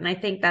hurt. And I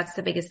think that's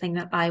the biggest thing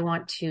that I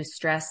want to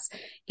stress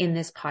in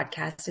this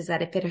podcast, is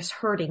that if it is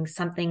hurting,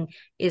 something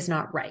is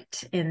not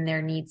right. And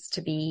there needs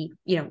to be,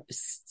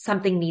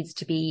 something needs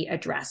to be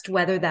addressed,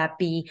 whether that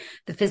be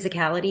the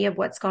physicality of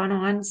what's gone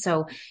on.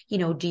 So,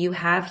 do you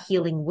have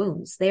healing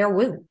wounds? They are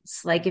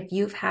wounds. Like if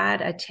you've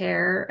had a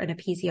tear, an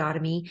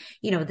episiotomy,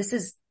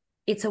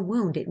 it's a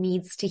wound. It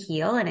needs to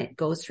heal, and it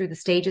goes through the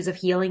stages of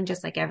healing,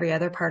 just like every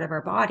other part of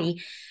our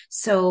body.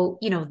 So,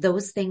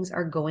 those things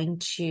are going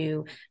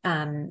to,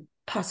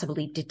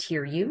 possibly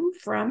deter you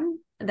from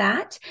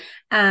that.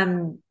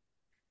 There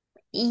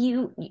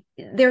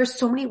are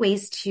so many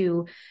ways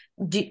to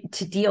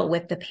deal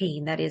with the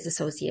pain that is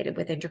associated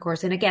with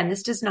intercourse. And again,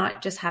 this does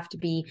not just have to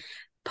be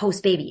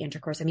post-baby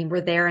intercourse. I mean,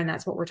 we're there and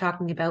that's what we're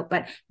talking about,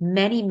 but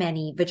many,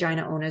 many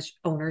vagina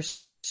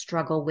owners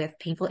struggle with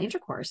painful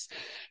intercourse.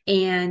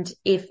 And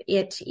if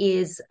it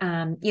is,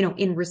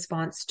 in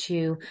response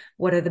to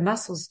what are the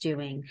muscles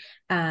doing?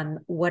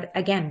 What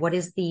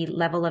is the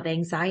level of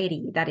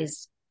anxiety that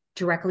is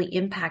directly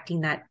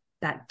impacting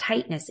that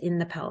tightness in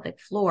the pelvic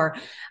floor?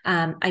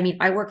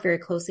 I work very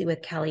closely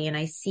with Kelly, and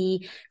I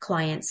see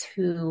clients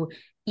who,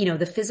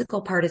 the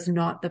physical part is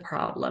not the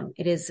problem.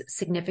 It is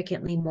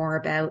significantly more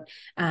about,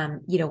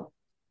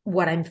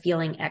 what I'm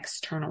feeling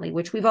externally,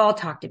 which we've all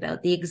talked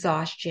about, the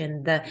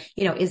exhaustion,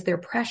 is there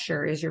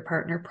pressure? Is your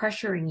partner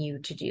pressuring you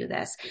to do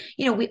this?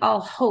 We all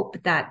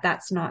hope that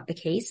that's not the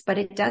case, but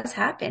it does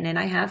happen. And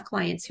I have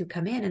clients who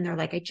come in and they're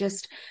like, I'm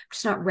just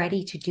not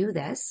ready to do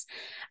this.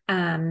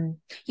 And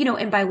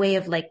by way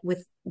of like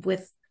with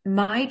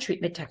my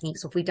treatment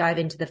techniques, so if we dive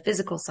into the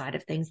physical side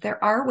of things,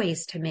 there are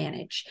ways to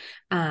manage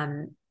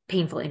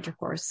painful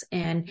intercourse,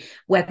 and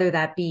whether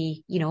that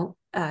be,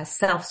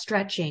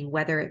 self-stretching,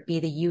 whether it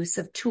be the use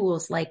of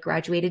tools like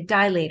graduated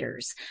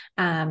dilators,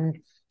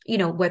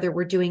 whether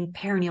we're doing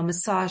perineal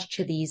massage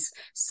to these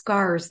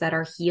scars that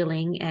are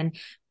healing. And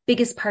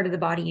biggest part of the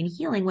body in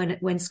healing,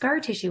 when scar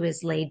tissue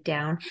is laid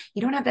down,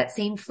 you don't have that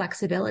same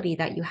flexibility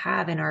that you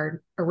have in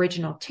our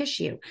original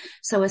tissue.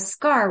 So a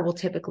scar will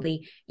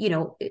typically,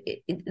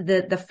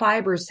 the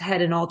fibers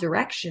head in all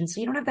directions.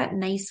 So you don't have that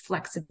nice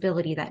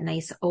flexibility, that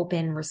nice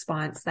open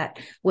response that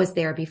was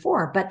there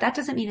before. But that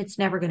doesn't mean it's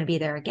never going to be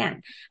there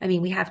again. I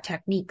mean, we have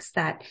techniques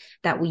that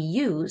we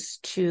use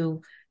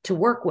to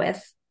work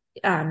with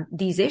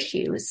these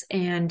issues.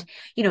 And,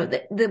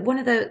 one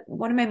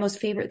of my most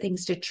favorite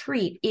things to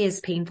treat is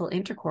painful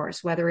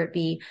intercourse, whether it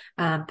be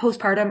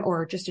postpartum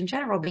or just in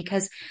general,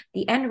 because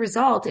the end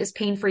result is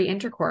pain-free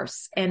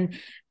intercourse. And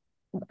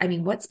I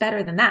mean, what's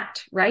better than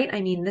that, right?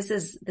 I mean, this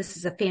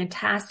is a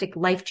fantastic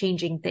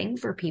life-changing thing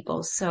for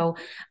people. So,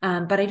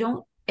 but I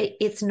don't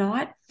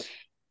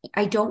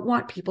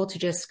want people to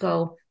just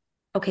go,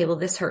 okay, well,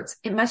 this hurts.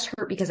 It must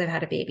hurt because I've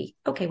had a baby.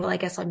 Okay, well, I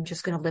guess I'm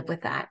just going to live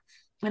with that.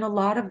 And a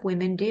lot of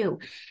women do.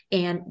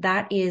 And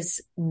that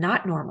is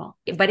not normal,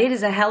 but it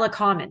is a hella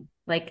common.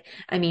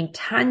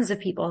 Tons of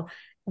people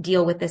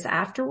deal with this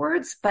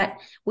afterwards, but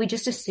we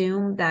just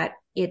assume that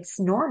it's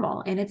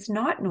normal, and it's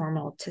not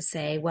normal to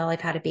say, well, I've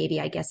had a baby.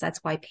 I guess that's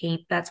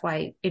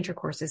why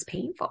intercourse is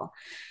painful.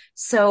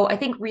 So I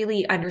think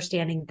really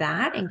understanding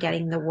that and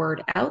getting the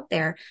word out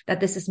there that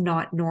this is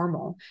not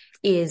normal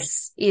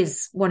is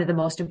one of the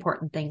most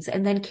important things.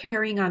 And then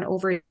carrying on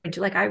over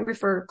into, I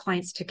refer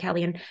clients to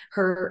Kelly and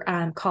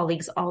her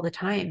colleagues all the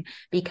time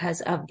because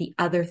of the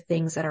other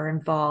things that are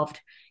involved.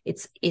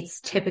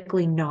 It's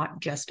typically not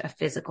just a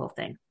physical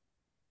thing.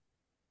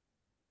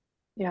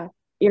 Yeah.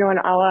 And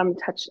I'll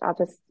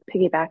just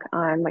piggyback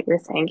on what you're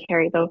saying,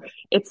 Carrie, though.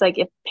 It's like,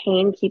 if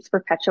pain keeps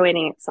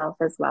perpetuating itself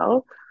as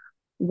well,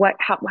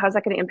 how's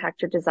that going to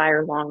impact your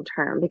desire long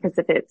term? Because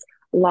if it's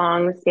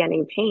long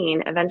standing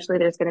pain, eventually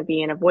there's going to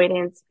be an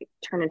avoidance,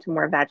 turn into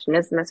more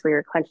vaginismus where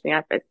you're clenching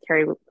up. But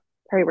Carrie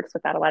works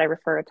with that a lot. I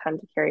refer a ton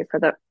to Carrie for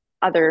the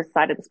other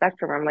side of the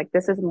spectrum. I'm like,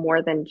 this is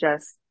more than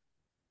just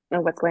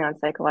what's going on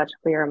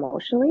psychologically or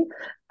emotionally.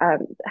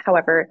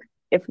 However,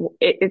 if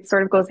it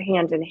sort of goes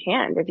hand in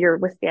hand, if you're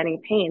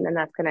withstanding pain, then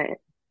that's going to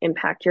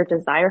impact your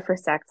desire for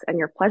sex and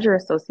your pleasure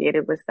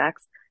associated with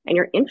sex and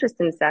your interest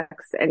in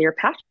sex and your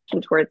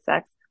passion towards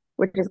sex,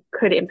 which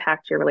could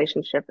impact your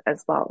relationship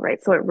as well,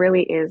 right? So it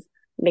really is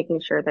making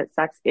sure that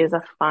sex is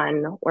a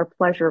fun or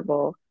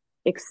pleasurable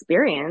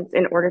experience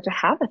in order to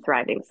have a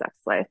thriving sex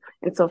life.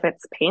 And so if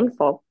it's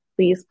painful,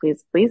 please,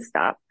 please, please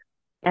stop,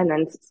 and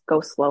then go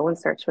slow and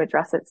start to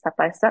address it step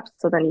by step.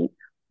 So then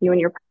you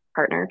and your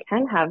partner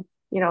can have,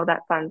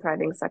 that fun,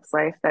 thriving sex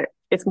life that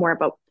it's more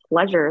about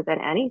pleasure than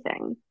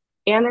anything.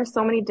 And there's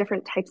so many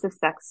different types of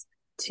sex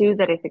too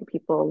that I think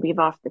people leave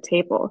off the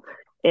table.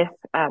 If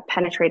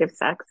penetrative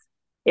sex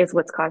is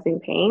what's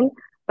causing pain,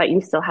 but you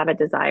still have a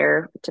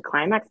desire to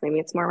climax, maybe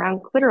it's more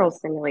around clitoral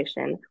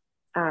stimulation.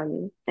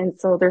 And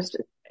so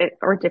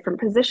or different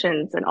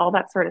positions and all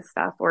that sort of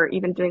stuff, or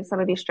even doing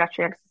some of these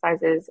stretching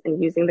exercises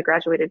and using the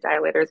graduated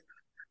dilators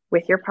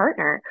with your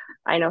partner.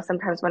 I know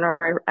sometimes when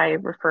I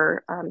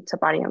refer to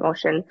Body in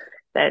Motion,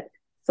 that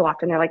so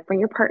often they're like, bring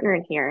your partner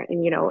in here.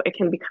 And, it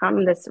can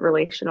become this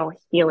relational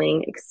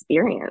healing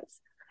experience.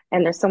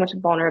 And there's so much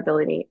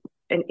vulnerability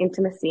and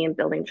intimacy and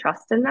building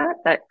trust in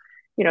that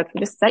can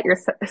just set your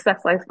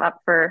sex life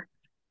up for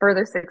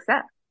further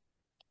success.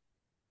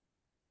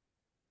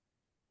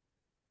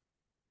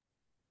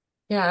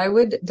 Yeah, I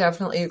would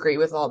definitely agree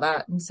with all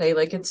that and say,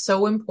 it's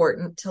so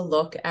important to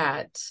look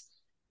at,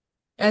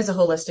 as a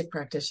holistic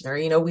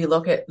practitioner, we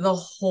look at the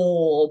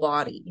whole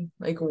body,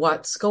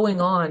 what's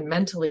going on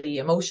mentally,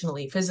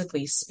 emotionally,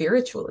 physically,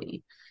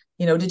 spiritually.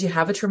 Did you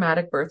have a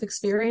traumatic birth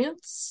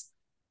experience?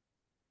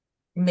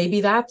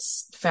 Maybe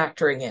that's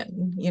factoring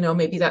in,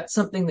 maybe that's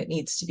something that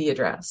needs to be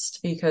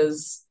addressed,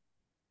 because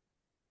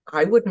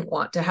I wouldn't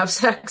want to have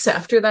sex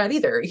after that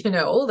either.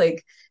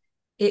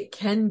 It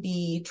can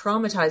be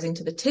traumatizing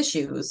to the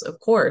tissues, of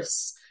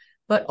course,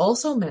 but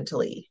also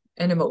mentally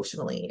and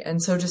emotionally.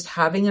 And so just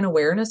having an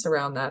awareness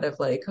around that of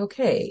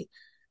okay,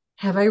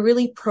 have I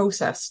really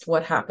processed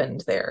what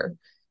happened there?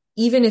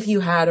 Even if you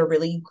had a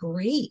really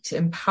great,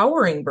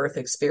 empowering birth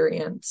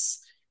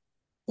experience,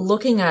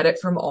 looking at it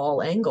from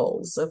all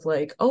angles of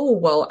oh,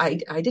 well,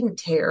 I didn't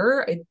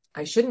tear.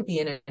 I shouldn't be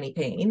in any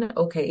pain.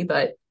 Okay,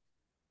 but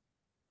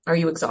are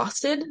you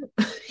exhausted?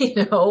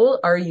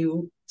 Are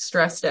you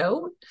stressed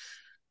out?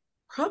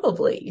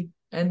 Probably.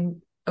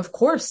 And of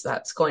course,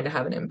 that's going to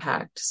have an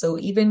impact. So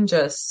even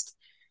just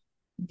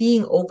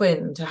being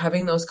open to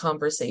having those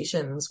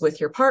conversations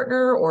with your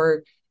partner,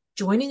 or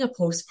joining a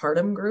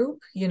postpartum group,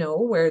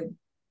 where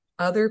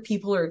other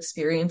people are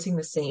experiencing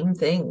the same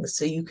things.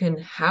 So you can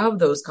have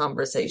those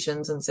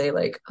conversations and say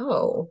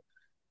oh,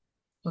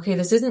 okay,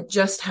 this isn't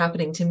just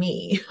happening to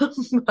me,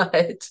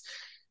 but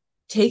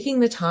taking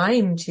the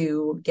time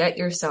to get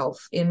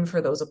yourself in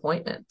for those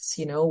appointments,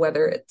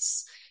 whether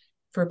it's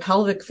for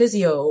pelvic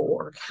physio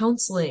or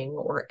counseling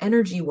or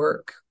energy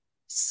work,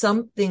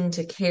 something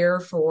to care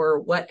for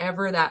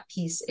whatever that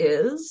piece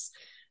is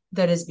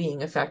that is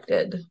being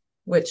affected,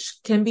 which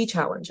can be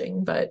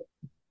challenging, but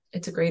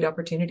it's a great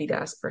opportunity to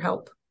ask for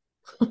help.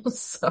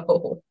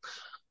 So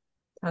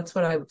that's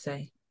what I would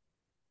say.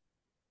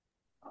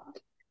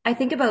 I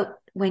think about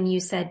when you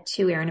said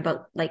too, Erin,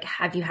 about like,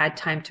 have you had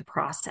time to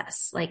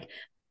process? Like,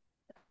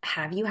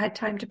 have you had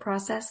time to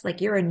process?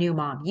 Like, you're a new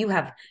mom.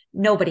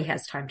 Nobody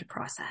has time to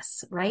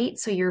process, right?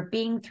 So you're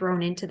being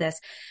thrown into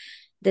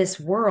this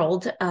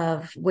world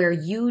of where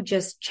you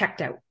just checked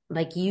out.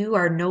 Like, you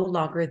are no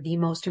longer the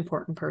most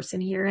important person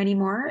here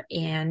anymore.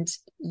 And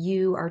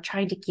you are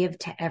trying to give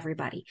to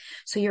everybody.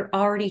 So you're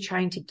already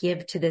trying to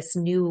give to this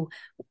new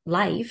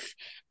life.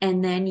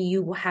 And then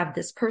you have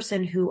this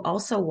person who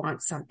also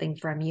wants something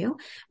from you,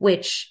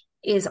 which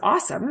is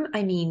awesome.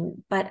 I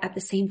mean, but at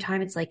the same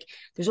time, it's like,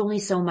 there's only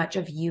so much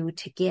of you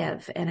to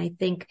give. And I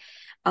think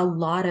a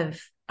lot of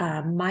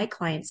my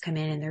clients come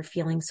in and they're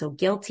feeling so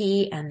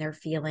guilty, and they're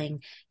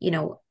feeling,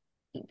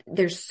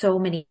 there's so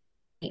many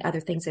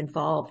other things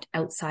involved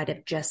outside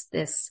of just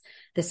this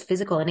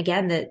physical. And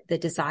again, the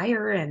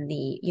desire and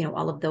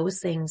all of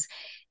those things,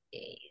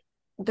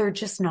 they're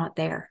just not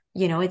there.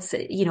 It's,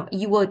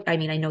 I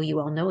mean, I know you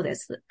all know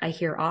this. I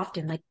hear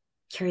often, like,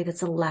 Carrie,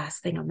 that's the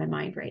last thing on my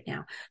mind right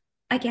now.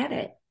 I get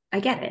it.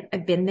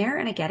 I've been there,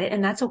 and I get it.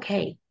 And that's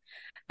okay.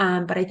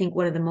 But I think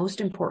one of the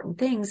most important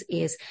things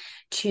is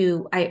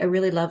I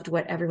really loved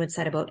what everyone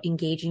said about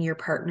engaging your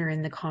partner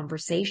in the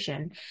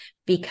conversation,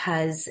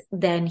 because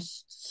then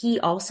he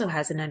also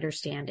has an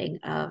understanding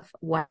of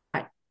what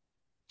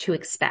to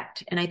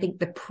expect. And I think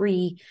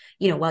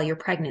while you're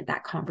pregnant,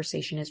 that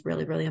conversation is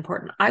really, really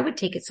important. I would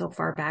take it so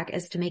far back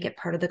as to make it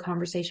part of the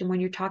conversation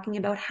when you're talking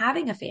about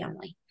having a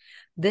family.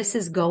 This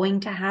is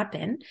going to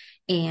happen,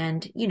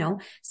 and,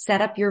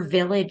 set up your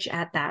village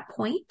at that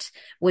point,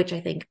 which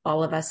I think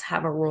all of us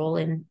have a role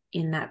in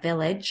that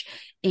village,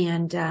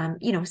 and,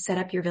 set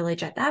up your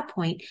village at that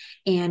point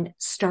and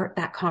start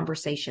that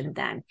conversation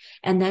then.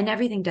 And then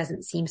everything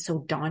doesn't seem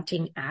so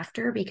daunting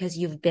after, because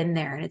you've been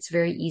there, and it's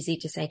very easy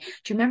to say,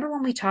 do you remember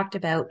when we talked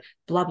about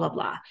blah, blah,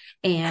 blah?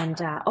 And,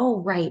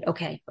 oh, right.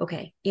 Okay.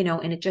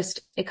 And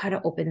it kind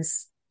of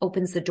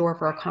opens the door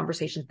for a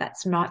conversation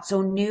that's not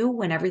so new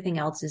when everything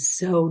else is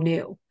so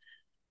new.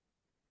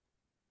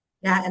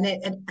 Yeah,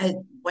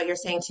 and what you're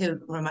saying too,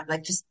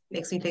 like, just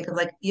makes me think of,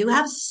 like, you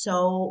have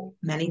so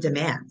many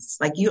demands.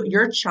 Like,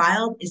 your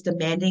child is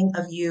demanding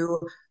of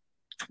you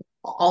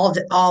all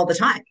the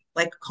time,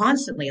 like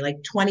constantly, like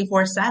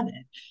 24/7.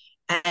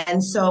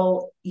 And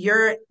so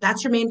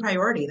that's your main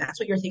priority. That's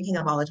what you're thinking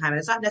of all the time. And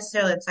it's not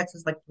necessarily that sex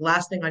is like the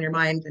last thing on your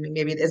mind. I mean,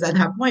 maybe it is at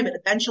that point, but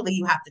eventually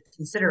you have to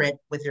consider it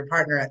with your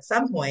partner at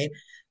some point,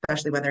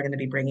 especially when they're going to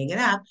be bringing it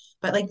up.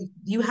 But, like,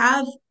 you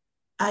have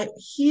a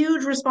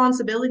huge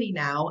responsibility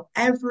now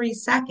every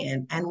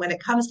second. And when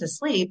it comes to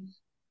sleep,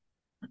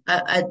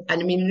 a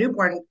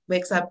newborn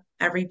wakes up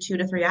every 2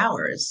 to 3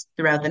 hours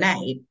throughout the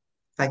night,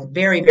 like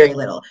very, very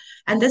little,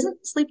 and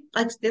doesn't sleep,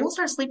 like, they don't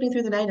start sleeping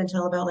through the night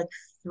until about like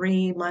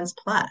 3 months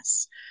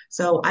plus.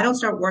 So I don't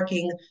start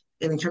working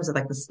in terms of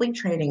like the sleep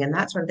training and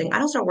that sort of thing. I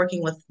don't start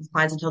working with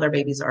clients until their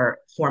babies are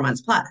 4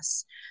 months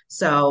plus.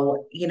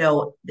 So,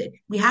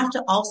 we have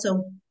to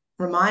also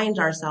remind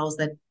ourselves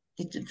that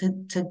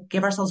to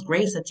give ourselves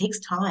grace. It takes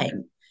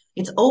time.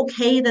 It's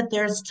okay that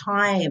there's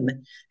time,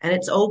 and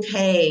it's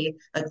okay.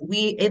 Like,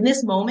 in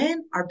this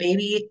moment, our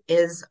baby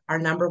is our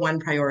number one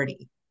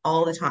priority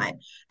all the time.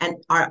 And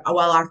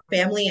while our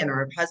family and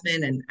our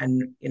husband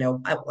and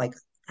like,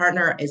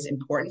 partner is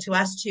important to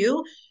us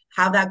too,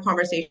 have that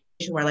conversation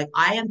where, like,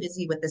 I am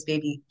busy with this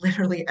baby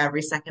literally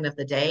every second of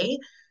the day.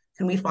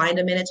 Can we find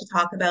a minute to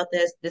talk about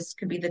this? This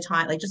could be the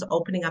time, like, just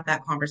opening up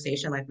that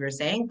conversation, like we were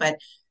saying. But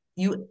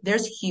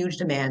there's huge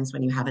demands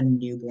when you have a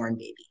newborn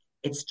baby.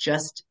 It's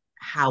just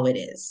how it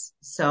is.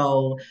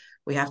 So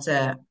we have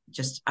to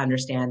just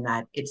understand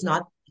that it's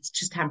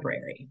just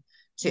temporary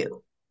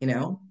too,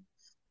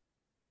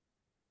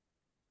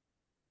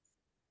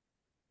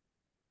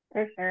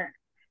 For sure.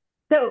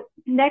 So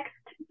next,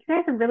 you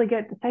guys are really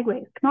good at the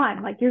segues. Come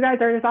on, like, you guys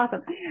are just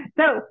awesome.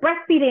 So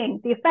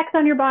breastfeeding, the effects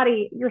on your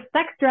body, your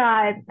sex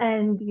drive,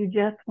 and you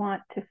just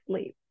want to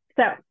sleep.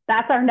 So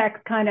that's our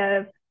next kind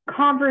of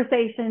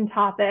conversation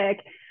topic.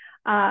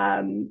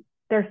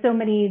 There's so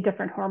many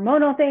different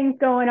hormonal things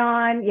going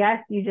on.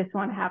 Yes, you just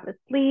want to have a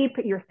sleep.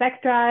 Your sex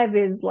drive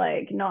is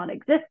like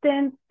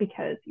non-existent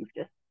because you've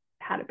just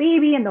had a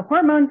baby and the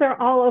hormones are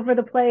all over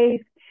the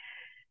place.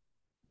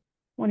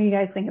 What do you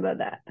guys think about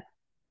that?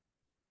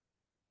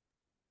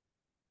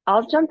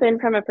 I'll jump in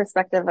from a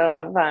perspective of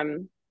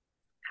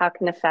how it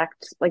can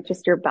affect, like,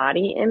 just your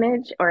body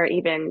image or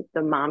even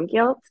the mom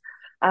guilt.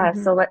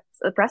 So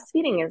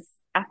breastfeeding is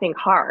effing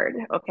hard.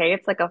 Okay,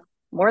 it's like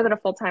more than a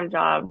full-time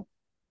job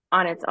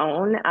on its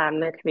own.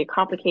 There can be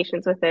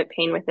complications with it,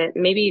 pain with it.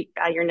 Maybe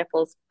your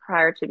nipples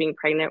prior to being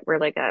pregnant were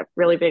like a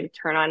really big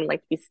turn on,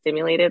 like to be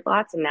stimulated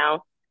lots, and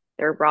now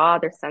they're raw,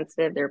 they're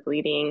sensitive, they're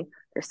bleeding,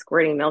 they're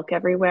squirting milk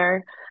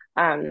everywhere.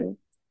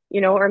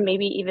 Or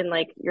maybe even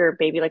like your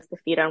baby likes to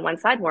feed on one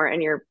side more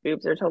and your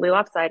boobs are totally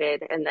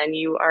lopsided. And then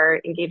you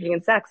are engaging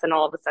in sex and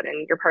all of a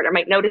sudden your partner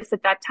might notice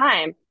at that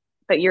time,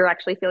 but you're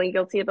actually feeling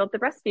guilty about the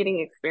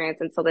breastfeeding experience.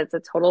 And so that's a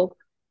total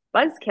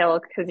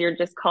buzzkill because you're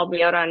just called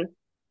me out on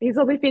he's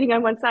only feeding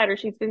on one side or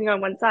she's feeding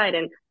on one side.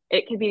 And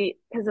it could be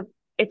because of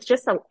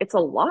it's a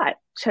lot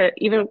to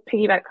even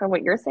piggyback on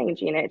what you're saying,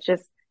 Gina.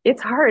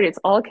 It's hard. It's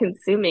all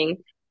consuming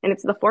and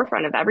it's the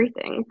forefront of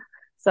everything.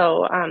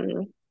 So,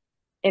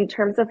 in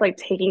terms of like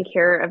taking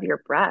care of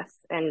your breasts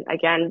and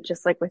again,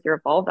 just like with your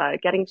vulva,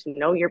 getting to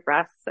know your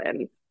breasts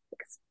and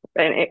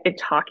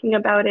talking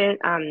about it,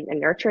 and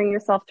nurturing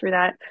yourself through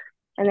that.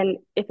 And then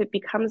if it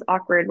becomes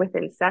awkward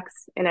within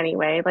sex in any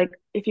way, like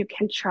if you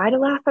can try to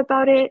laugh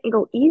about it and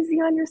go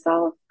easy on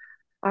yourself,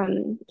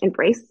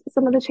 embrace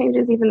some of the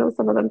changes, even though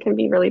some of them can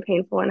be really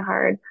painful and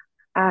hard.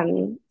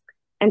 And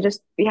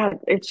just, yeah,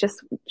 it's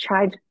just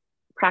try to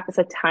practice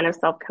a ton of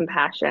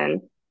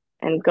self-compassion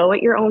and go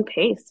at your own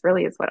pace,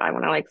 really is what I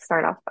want to like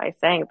start off by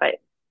saying, but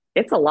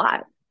it's a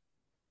lot.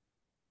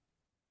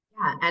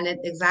 Yeah, and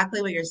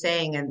exactly what you're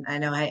saying. And I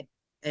know I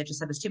just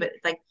said this too, but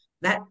like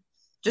that,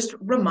 just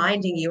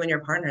reminding you and your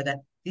partner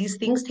that these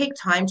things take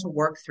time to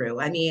work through.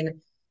 I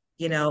mean,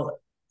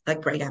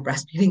 like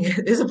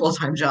breastfeeding is a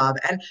full-time job,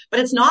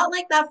 but it's not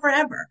like that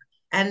forever.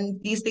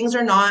 And these things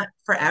are not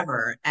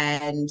forever.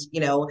 And,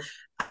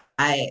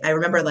 I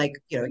remember like,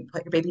 you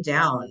put your baby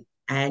down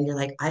and you're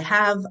like, I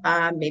have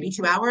maybe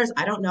 2 hours.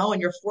 I don't know.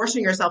 And you're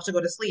forcing yourself to go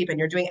to sleep and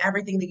you're doing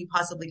everything that you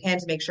possibly can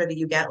to make sure that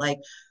you get like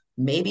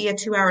maybe a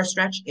 2 hour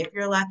stretch. If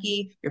you're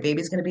lucky, your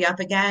baby's going to be up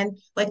again.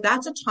 Like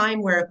that's a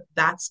time where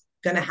that's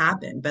going to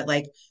happen. But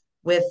like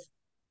with,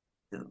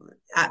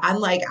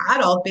 unlike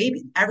adult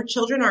baby, every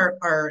children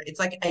are it's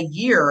like a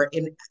year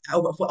in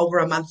over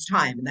a month's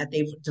time that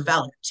they've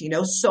developed,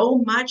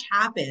 so much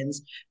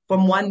happens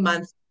from 1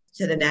 month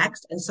to the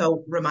next. And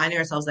so reminding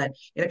ourselves that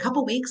in a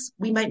couple weeks,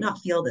 we might not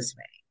feel this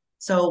way.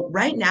 So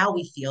right now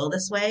we feel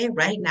this way.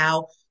 Right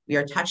now we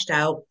are touched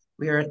out.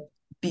 We are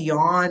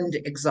beyond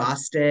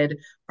exhausted.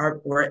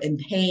 We're in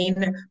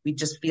pain. We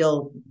just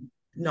feel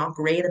not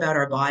great about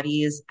our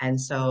bodies. And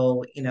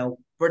so,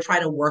 we're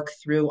trying to work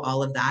through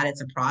all of that.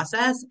 It's a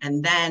process.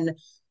 And then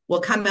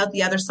we'll come out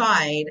the other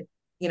side.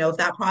 If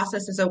that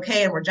process is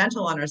okay and we're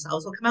gentle on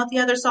ourselves, we'll come out the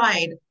other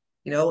side,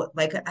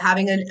 like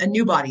having a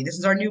new body. This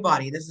is our new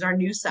body. This is our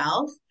new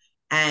self.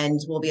 And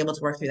we'll be able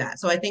to work through that.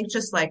 So I think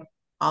just like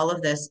all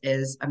of this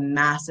is a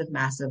massive,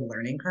 massive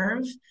learning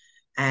curve.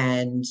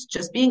 And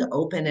just being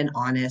open and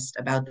honest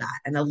about that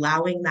and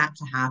allowing that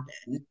to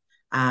happen,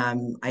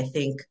 I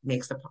think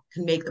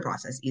can make the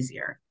process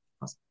easier.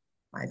 That's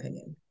my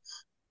opinion.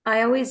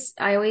 I always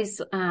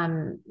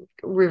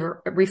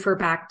refer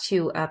back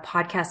to a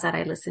podcast that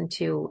I listened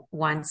to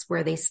once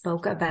where they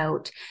spoke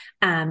about,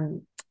 a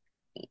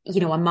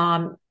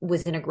mom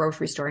was in a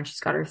grocery store and she's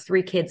got her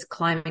 3 kids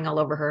climbing all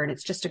over her and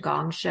it's just a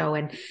gong show.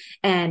 And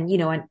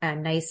a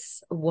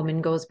nice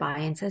woman goes by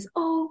and says,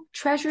 "Oh,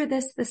 treasure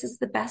this. This is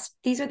the best.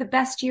 These are the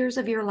best years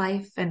of your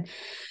life." And,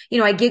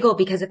 I giggle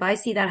because if I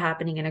see that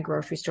happening in a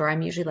grocery store,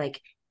 I'm usually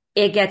like,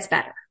 it gets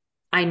better.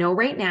 I know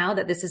right now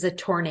that this is a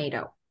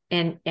tornado.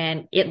 And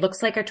it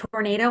looks like a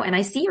tornado and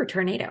I see your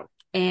tornado.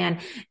 And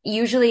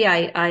usually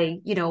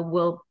I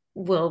will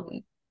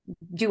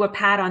do a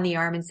pat on the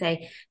arm and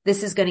say,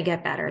 this is going to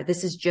get better.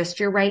 This is just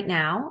your right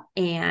now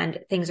and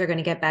things are going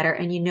to get better.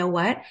 And you know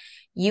what?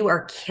 You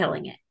are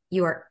killing it.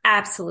 You are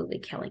absolutely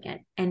killing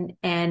it.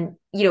 And,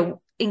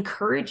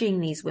 encouraging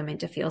these women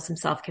to feel some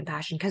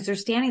self-compassion because they're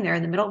standing there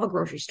in the middle of a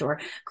grocery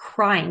store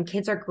crying.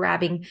 Kids are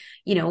grabbing,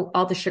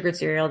 all the sugared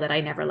cereal that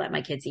I never let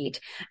my kids eat.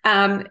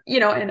 And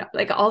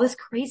like all this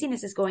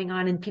craziness is going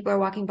on and people are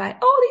walking by.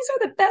 Oh, these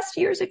are the best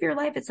years of your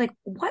life. It's like,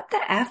 what the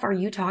F are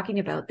you talking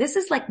about? This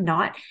is like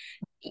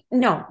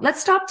no,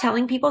 let's stop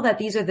telling people that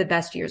these are the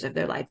best years of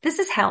their life. This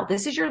is hell.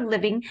 This is your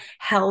living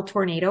hell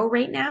tornado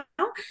right now,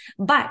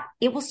 but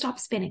it will stop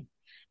spinning.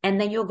 And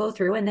then you'll go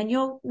through and then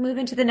you'll move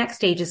into the next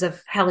stages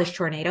of hellish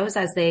tornadoes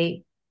as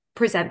they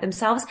present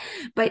themselves.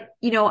 But,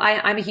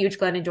 I'm a huge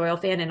Glennon Doyle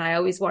fan and I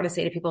always want to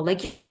say to people,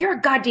 like, you're a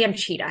goddamn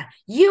cheetah.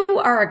 You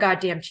are a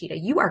goddamn cheetah.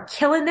 You are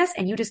killing this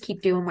and you just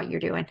keep doing what you're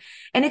doing.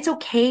 And it's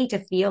okay to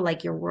feel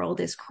like your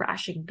world is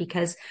crashing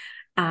because,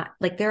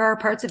 there are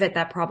parts of it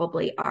that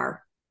probably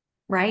are.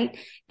 Right.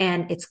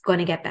 And it's going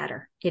to get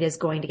better. It is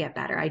going to get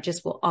better. I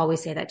just will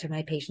always say that to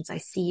my patients. I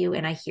see you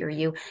and I hear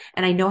you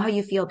and I know how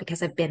you feel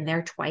because I've been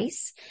there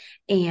twice.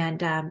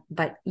 And,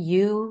 but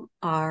you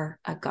are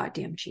a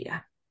goddamn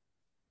cheetah.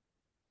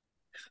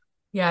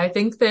 Yeah. I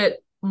think that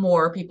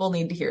more people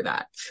need to hear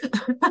that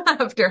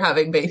after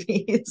having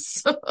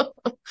babies.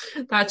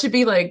 That should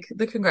be like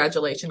the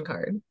congratulation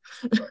card.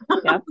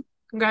 Yeah.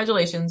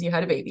 Congratulations, you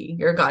had a baby.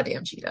 You're a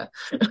goddamn cheetah.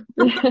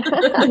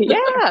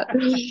 Yeah.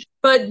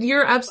 But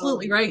you're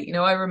absolutely right.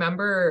 I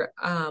remember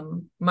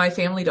my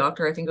family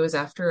doctor, I think it was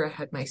after I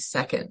had my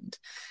second.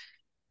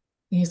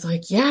 He's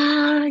like,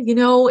 yeah,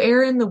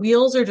 Erin, the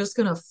wheels are just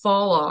going to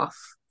fall off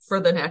for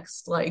the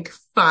next like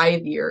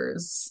 5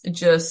 years.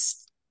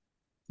 Just,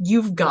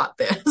 you've got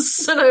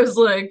this. And I was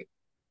like,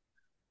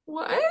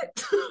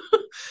 what?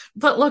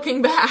 But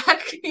looking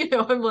back,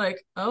 I'm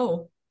like,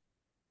 oh,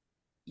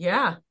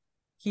 yeah,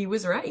 he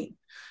was right.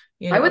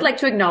 I would like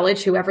to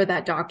acknowledge whoever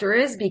that doctor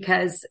is,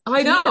 because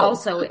I know. He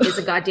also is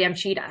a goddamn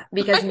cheetah,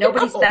 because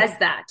nobody says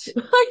that.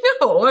 I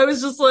know. I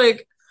was just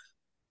like,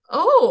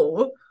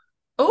 oh,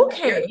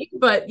 okay.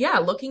 But yeah,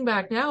 looking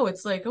back now,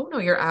 it's like, oh no,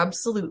 you're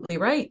absolutely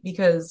right,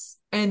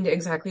 and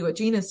exactly what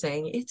Gina's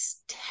saying,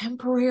 it's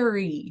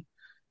temporary,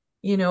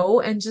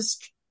 and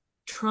just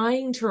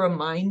trying to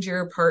remind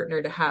your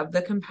partner to have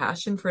the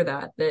compassion for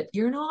that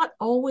you're not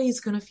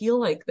always going to feel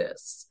like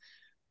this.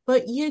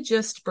 But you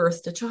just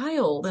birthed a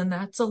child, and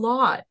that's a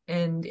lot.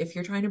 And if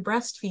you're trying to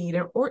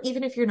breastfeed, or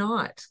even if you're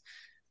not,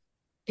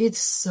 it's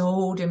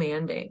so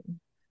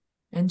demanding.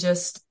 And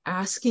just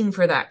asking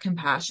for that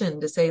compassion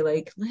to say,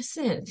 like,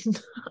 listen,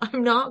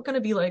 I'm not going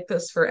to be like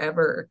this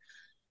forever.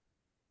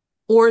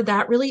 Or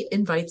that really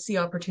invites the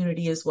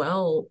opportunity as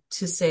well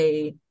to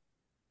say,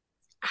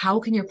 how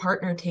can your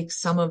partner take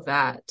some of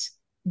that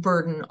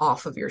burden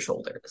off of your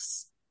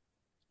shoulders?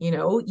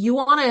 You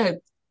want to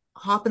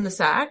hop in the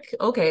sack.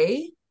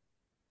 Okay.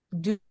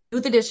 Do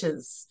the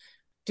dishes,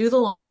 do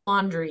the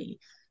laundry,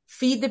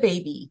 feed the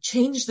baby,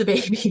 change the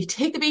baby,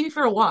 take the baby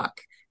for a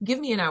walk, give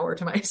me an hour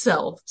to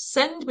myself,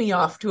 send me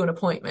off to an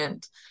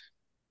appointment.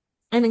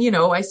 And,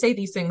 I say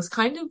these things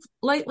kind of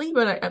lightly,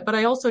 but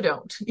I also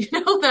don't.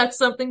 That's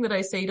something that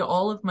I say to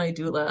all of my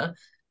doula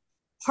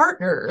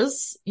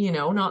partners,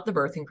 not the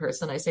birthing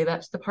person. I say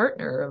that to the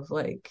partner of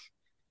like,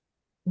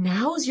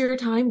 now's your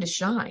time to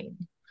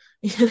shine.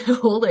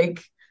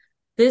 Like,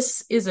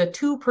 this is a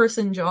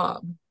 2-person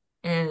job.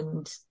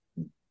 And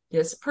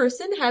this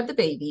person had the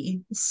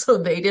baby, so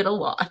they did a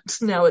lot.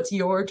 Now it's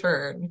your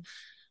turn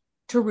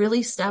to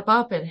really step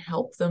up and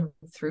help them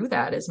through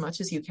that as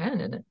much as you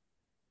can. And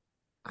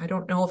I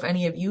don't know if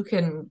any of you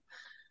can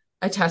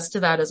attest to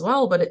that as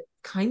well, but it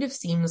kind of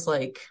seems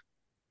like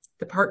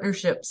the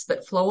partnerships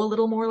that flow a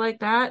little more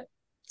like that,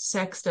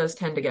 sex does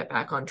tend to get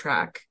back on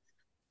track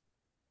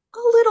a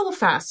little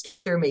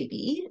faster,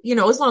 maybe,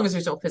 as long as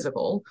there's no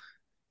physical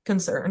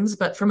concerns,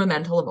 but from a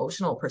mental,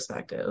 emotional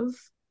perspective.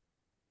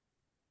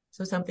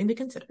 So something to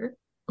consider.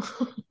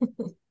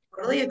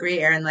 Totally agree,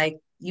 Erin. Like,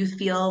 you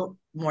feel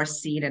more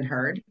seen and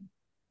heard,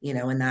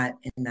 in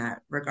that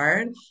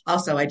regard.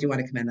 Also, I do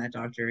want to commend that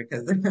doctor,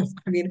 because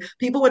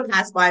people would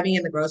pass by me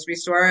in the grocery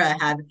store. I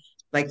had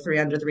like 3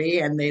 under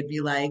 3, and they'd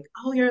be like,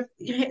 "Oh, it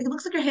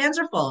looks like your hands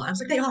are full." I was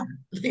like, "They are.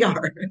 They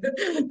are.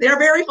 They are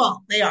very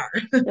full. They are."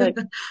 But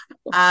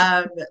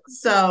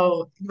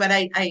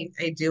I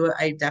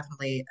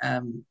definitely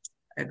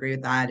agree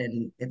with that,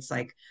 and it's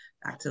like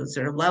back to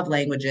sort of love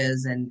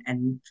languages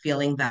and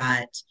feeling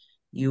that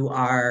you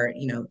are,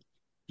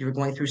 you're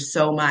going through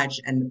so much,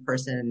 and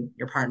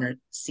your partner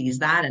sees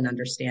that and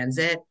understands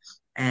it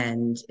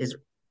and is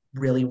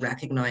really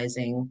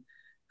recognizing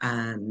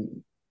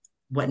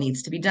what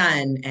needs to be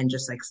done, and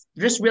just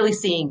really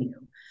seeing you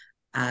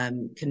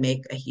can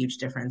make a huge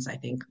difference, I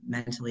think,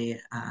 mentally.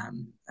 I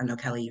know,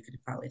 Kelly, you could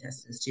probably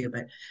test this too,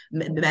 but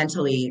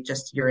mentally,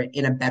 just you're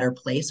in a better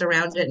place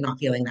around it, not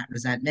feeling that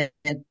resentment,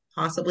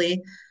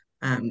 possibly.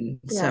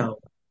 So,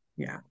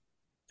 yeah.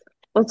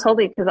 Well,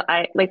 totally. Because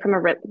from a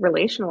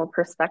relational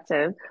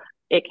perspective,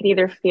 it can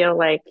either feel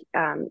like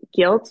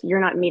guilt, you're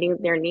not meeting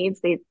their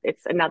needs,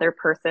 it's another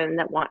person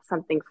that wants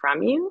something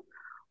from you,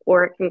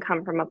 or it can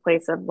come from a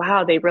place of,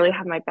 wow, they really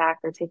have my back,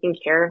 they're taking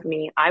care of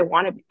me.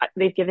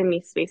 They've given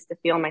me space to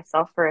feel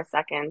myself for a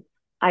second.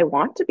 I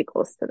want to be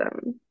close to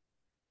them,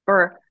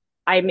 or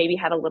I maybe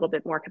have a little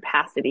bit more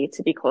capacity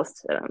to be close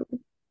to them.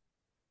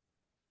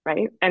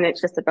 Right. And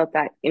it's just about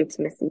that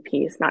intimacy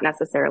piece, not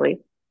necessarily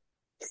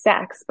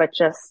sex, but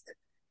just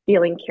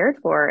feeling cared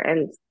for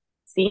and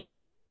seeing.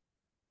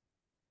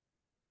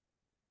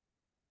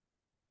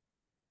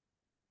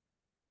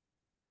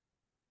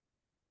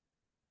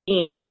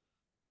 I'm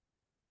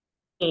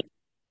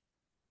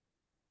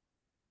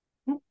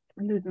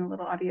losing a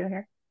little audio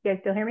here. You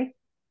guys still hear me?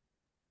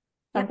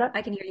 Yeah,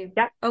 I can hear you.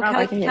 Yeah. Oh,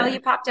 Kelly, you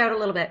popped out a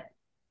little bit.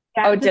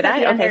 Yeah, oh, did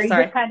I? Okay,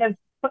 sorry. You just kind of,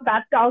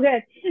 that's all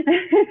good.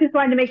 Just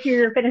wanted to make sure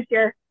you're finished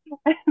here.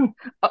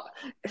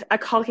 A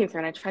call came through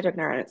and I tried to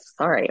ignore it.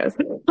 Sorry. I was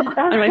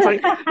on my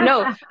phone.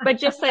 No, but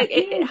just like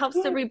it helps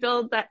to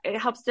rebuild that. It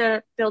helps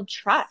to build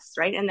trust,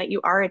 right? And that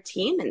you are a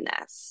team in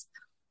this.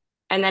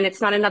 And then it's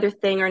not another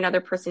thing or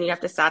another person you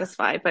have to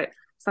satisfy, but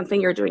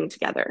something you're doing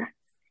together.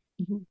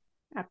 Mm-hmm.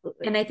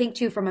 Absolutely. And I think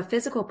too, from a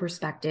physical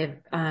perspective,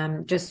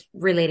 just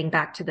relating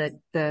back to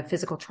the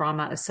physical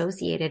trauma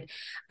associated,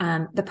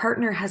 the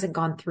partner hasn't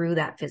gone through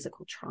that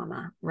physical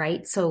trauma,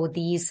 right? So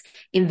these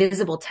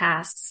invisible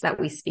tasks that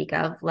we speak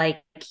of,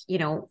 like,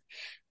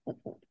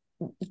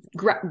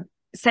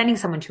 sending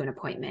someone to an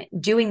appointment,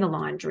 doing the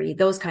laundry,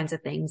 those kinds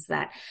of things,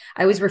 that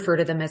I always refer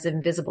to them as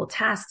invisible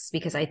tasks,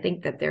 because I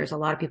think that there's a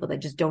lot of people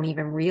that just don't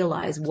even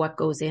realize what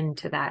goes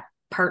into that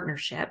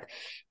partnership.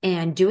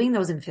 And doing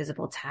those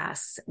invisible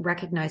tasks,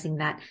 recognizing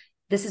that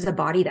this is a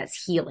body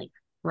that's healing,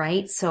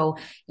 right? So,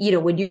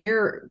 when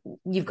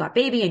you've got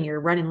baby and you're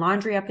running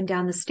laundry up and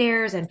down the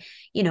stairs and,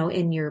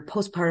 and your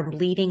postpartum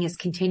bleeding is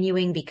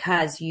continuing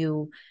because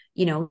you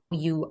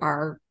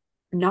are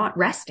not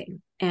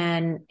resting.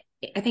 And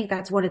I think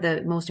that's one of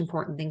the most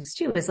important things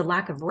too, is a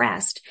lack of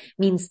rest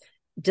means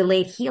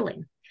delayed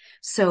healing.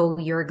 So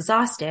you're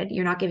exhausted.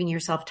 You're not giving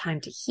yourself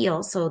time to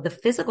heal. So the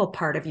physical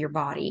part of your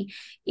body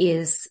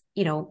is,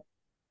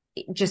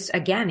 just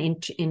again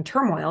in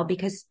turmoil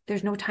because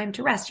there's no time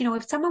to rest.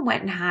 If someone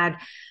went and had,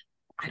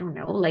 I don't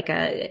know, like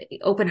a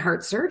open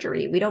heart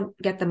surgery, we don't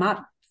get them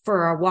up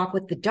for a walk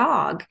with the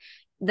dog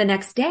the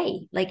next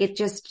day. Like it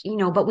just,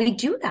 but we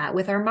do that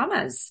with our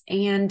mamas.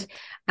 And,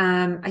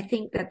 I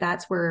think that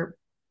that's where,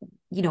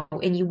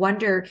 and you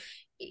wonder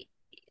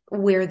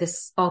where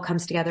this all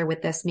comes together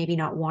with this, maybe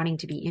not wanting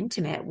to be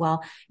intimate.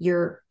 Well,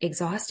 you're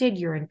exhausted,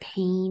 you're in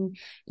pain,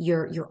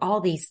 you're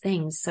all these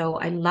things. So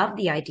I love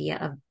the idea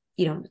of,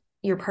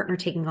 your partner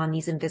taking on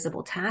these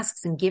invisible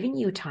tasks and giving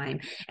you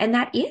time. And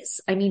that is,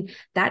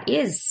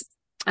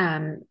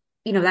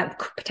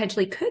 that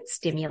potentially could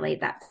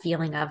stimulate that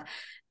feeling of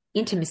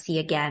intimacy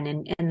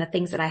again. And the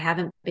things that I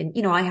haven't been,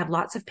 I have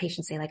lots of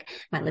patients say like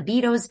my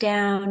libido's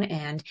down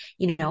and,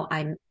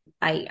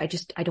 I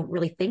don't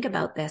really think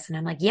about this. And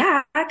I'm like,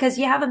 yeah, because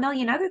you have a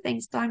million other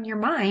things on your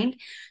mind.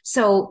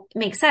 So it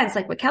makes sense.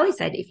 Like what Kelly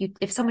said,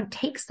 if someone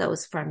takes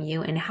those from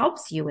you and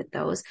helps you with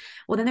those,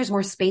 well, then there's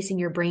more space in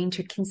your brain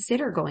to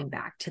consider going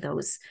back to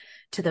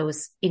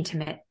the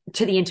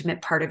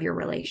intimate part of your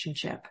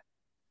relationship.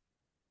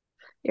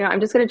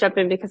 I'm just going to jump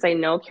in because I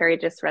know Carrie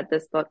just read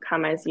this book,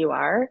 Come As You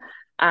Are,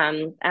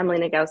 Emily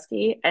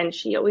Nagoski, and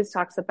she always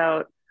talks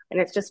about, and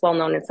it's just well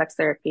known in sex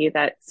therapy,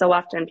 that so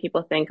often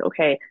people think,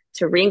 okay,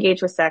 to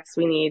re-engage with sex,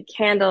 we need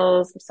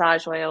candles,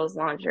 massage oils,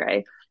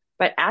 lingerie.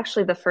 But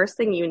actually, the first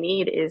thing you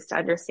need is to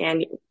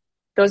understand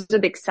those are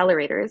the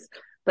accelerators.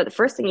 But the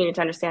first thing you need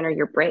to understand are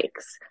your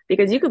brakes,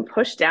 because you can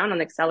push down on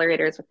the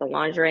accelerators with the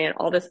lingerie and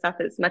all this stuff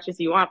as much as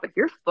you want. But if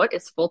your foot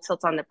is full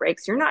tilt on the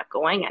brakes, you're not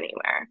going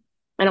anywhere.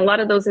 And a lot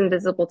of those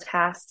invisible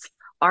tasks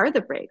are the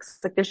brakes.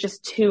 Like there's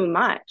just too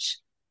much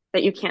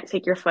that you can't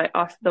take your foot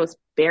off those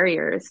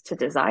barriers to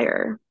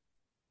desire.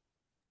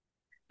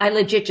 I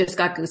legit just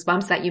got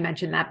goosebumps that you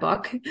mentioned that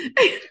book.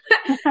 This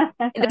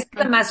is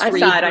a must read. I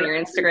saw it on your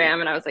Instagram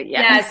and I was like,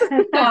 yes.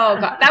 Oh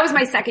God. That was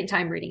my second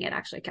time reading it,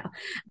 actually, Cal.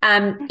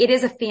 It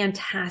is a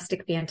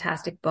fantastic,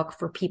 fantastic book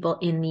for people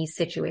in these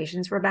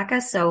situations,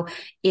 Rebecca. So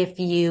if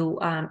you,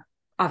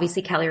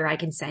 obviously Kelly or I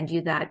can send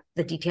you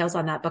the details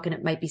on that book, and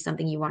it might be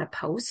something you want to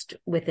post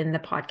within the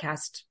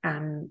podcast,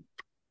 kind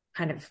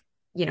of,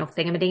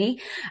 thingamadingy,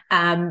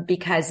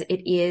 because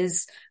it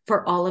is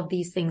for all of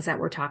these things that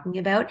we're talking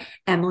about.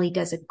 Emily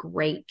does a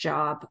great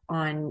job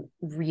on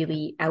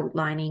really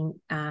outlining,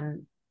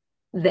 a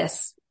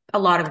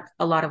lot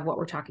of what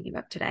we're talking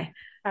about today.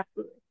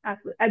 Absolutely.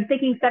 Absolutely. I'm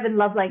thinking 7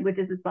 love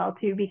languages as well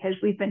too, because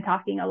we've been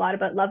talking a lot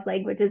about love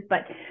languages,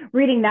 but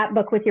reading that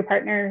book with your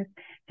partner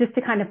just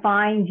to kind of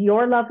find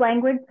your love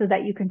language so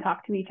that you can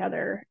talk to each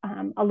other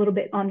a little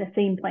bit on the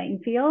same playing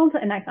field.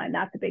 And I find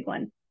that's a big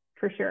one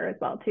for sure as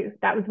well too.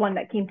 That was one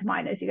that came to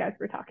mind as you guys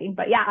were talking,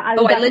 but yeah, I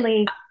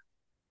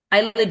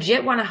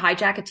legit want to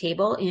hijack a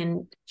table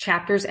in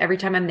chapters every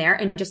time I'm there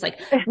and just like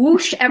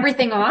whoosh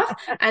everything off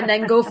and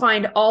then go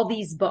find all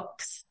these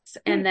books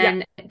and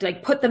then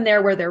like put them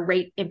there where they're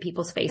right in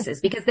people's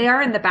faces, because they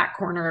are in the back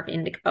corner of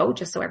Indigo,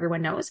 just so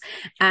everyone knows.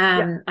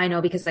 I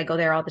know because I go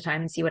there all the time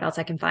and see what else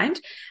I can find.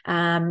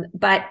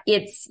 But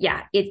it's,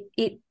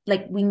 it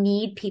like we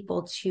need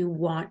people to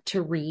want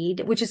to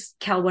read, which is,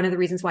 Kel, one of the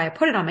reasons why I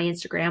put it on my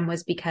Instagram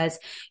was because,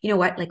 you know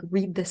what, like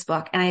read this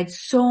book. And I had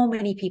so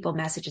many people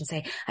message and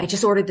say, I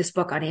just ordered this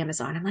book on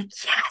Amazon. I'm like,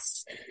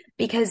 yes,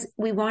 because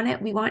we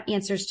want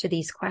answers to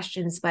these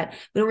questions, but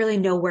we don't really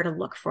know where to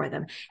look for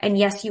them. And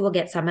yes, you will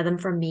get some of them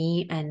from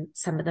me and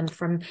some of them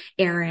from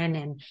Erin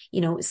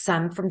and,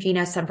 some from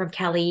Gina, some from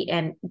Kelly.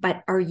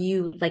 But are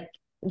you like,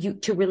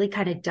 to really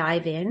kind of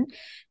dive in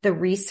the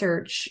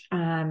research,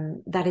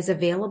 that is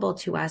available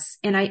to us.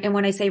 And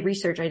when I say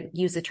research, I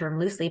use the term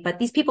loosely, but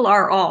these people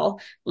are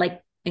all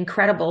like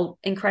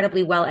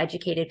incredibly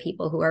well-educated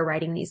people who are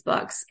writing these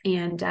books.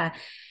 And,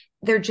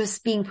 they're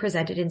just being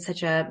presented in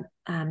such a,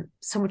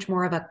 so much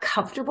more of a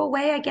comfortable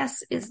way, I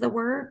guess is the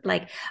word.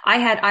 Like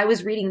I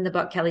was reading the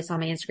book, Kelly saw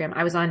my Instagram.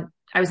 I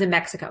was in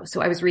Mexico.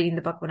 So I was reading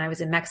the book when I was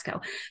in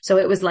Mexico. So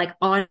it was like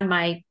on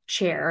my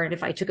chair. And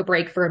if I took a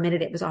break for a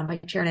minute, it was on my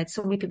chair. And I had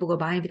so many people go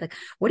by and be like,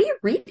 what are you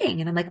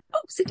reading? And I'm like,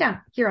 oh, sit down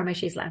here on my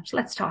chaise lounge.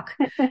 Let's talk,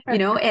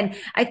 and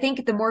I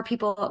think the more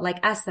people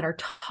like us that are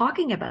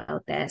talking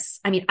about this,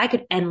 I mean, I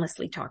could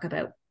endlessly talk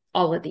about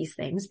all of these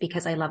things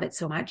because I love it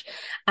so much.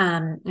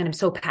 And I'm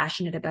so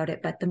passionate about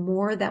it. But the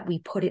more that we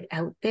put it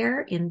out there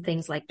in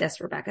things like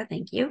this, Rebecca,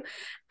 thank you.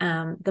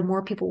 The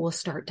more people will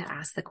start to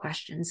ask the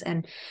questions.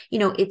 And,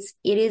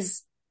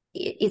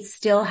 it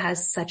still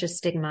has such a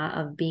stigma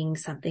of being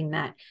something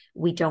that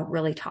we don't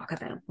really talk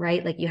about,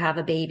 right? Like you have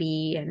a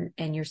baby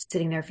and you're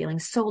sitting there feeling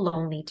so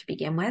lonely to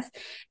begin with.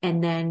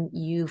 And then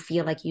you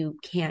feel like you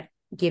can't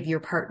give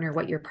your partner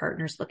what your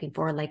partner's looking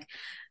for. Like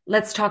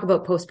let's talk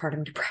about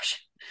postpartum depression.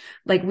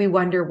 Like we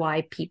wonder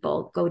why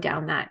people go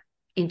down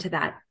into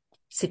that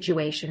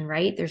situation,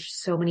 right? There's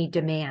so many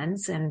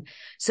demands. And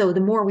so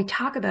the more we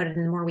talk about it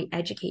and the more we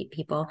educate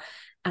people,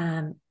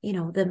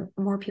 the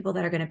more people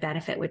that are going to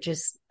benefit, which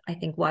is, I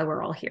think, why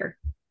we're all here.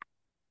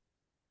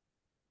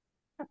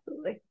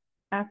 Absolutely.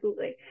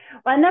 Absolutely.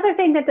 Well, another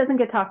thing that doesn't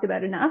get talked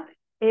about enough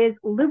is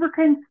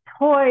lubricants,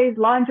 toys,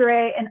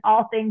 lingerie, and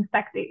all things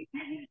sexy.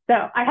 So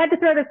I had to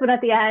throw this one at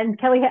the end.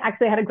 Kelly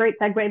actually had a great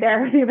segue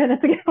there a few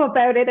minutes ago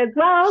about it as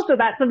well. So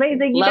that's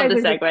amazing. Love the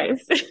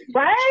segues.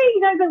 Right?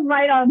 You guys are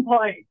right on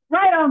point.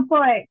 Right on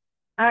point.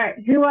 All right.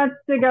 Who wants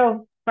to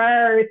go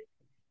first?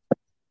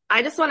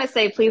 I just want to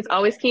say, please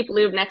always keep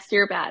lube next to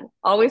your bed,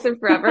 always and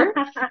forever.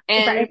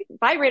 And Right.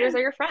 vibrators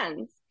are your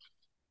friends.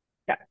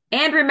 Yeah.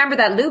 And remember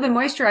that lube and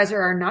moisturizer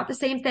are not the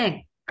same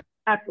thing.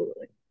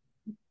 Absolutely.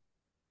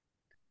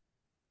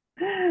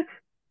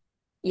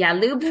 Yeah,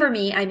 lube for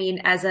me, I mean,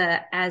 as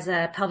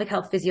a pelvic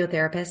health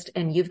physiotherapist,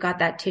 and you've got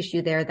that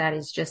tissue there that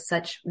is just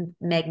such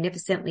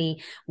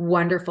magnificently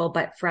wonderful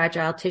but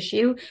fragile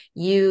tissue,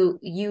 you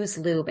use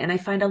lube. And I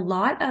find a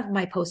lot of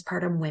my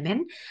postpartum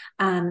women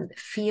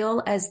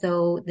feel as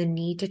though the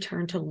need to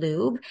turn to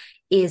lube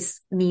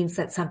means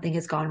that something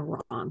has gone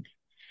wrong.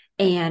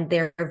 And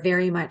they're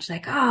very much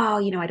like, oh,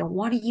 I don't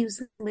want to use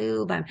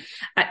lube.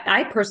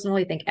 I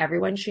personally think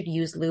everyone should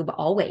use lube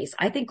always.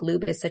 I think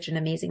lube is such an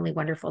amazingly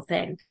wonderful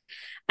thing.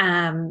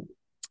 And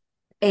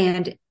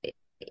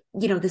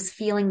this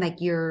feeling like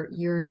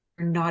you're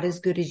not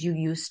as good as you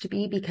used to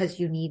be because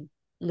you need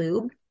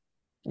lube.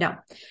 No,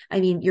 I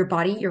mean, your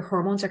body, your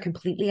hormones are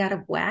completely out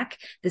of whack.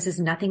 This is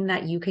nothing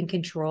that you can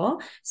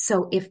control.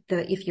 So if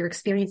you're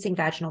experiencing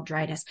vaginal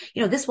dryness,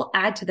 this will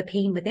add to the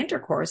pain with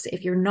intercourse.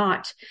 If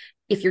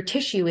your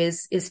tissue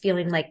is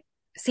feeling like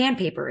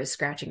sandpaper is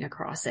scratching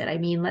across it. I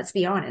mean, let's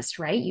be honest,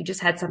 right? You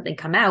just had something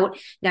come out.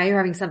 Now you're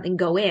having something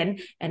go in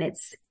and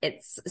it's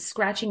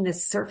scratching the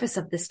surface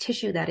of this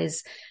tissue that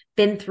has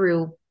been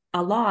through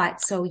a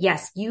lot. So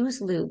yes, use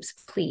lubes,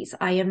 please.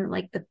 I am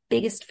like the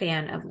biggest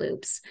fan of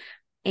lubes.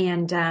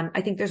 And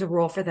I think there's a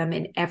role for them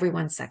in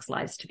everyone's sex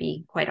lives, to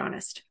be quite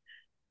honest.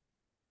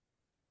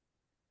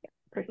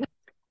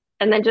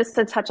 And then just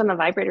to touch on the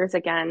vibrators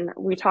again,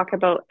 we talk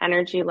about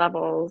energy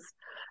levels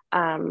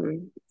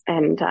and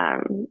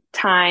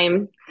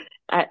time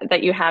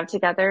that you have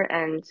together,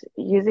 and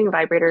using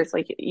vibrators,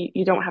 like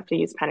you don't have to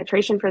use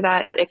penetration for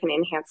that. It can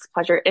enhance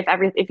pleasure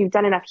if you've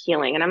done enough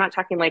healing. And I'm not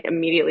talking like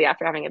immediately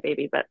after having a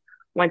baby, but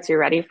once you're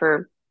ready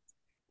for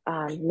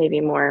maybe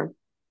more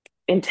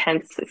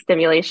intense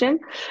stimulation,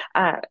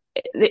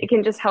 it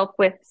can just help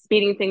with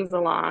speeding things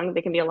along.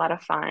 They can be a lot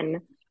of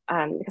fun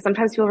because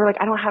sometimes people are like,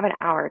 I don't have an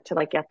hour to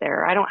like get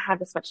there, or I don't have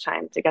this much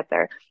time to get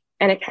there.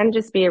 And it can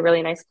just be a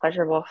really nice,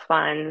 pleasurable,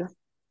 fun,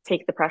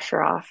 take the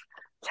pressure off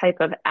type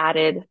of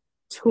added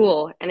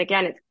tool. And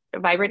again,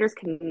 vibrators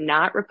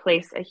cannot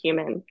replace a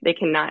human. They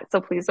cannot. So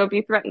please don't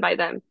be threatened by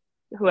them,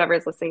 whoever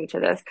is listening to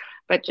this.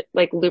 But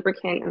like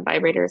lubricant and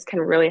vibrators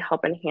can really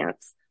help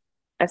enhance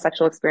a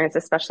sexual experience,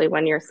 especially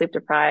when you're sleep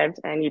deprived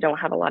and you don't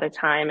have a lot of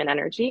time and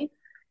energy.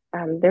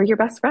 They're your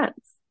best friends.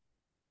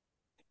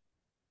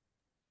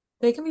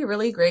 They can be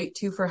really great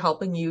too for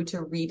helping you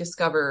to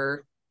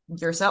rediscover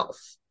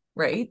yourself,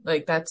 right?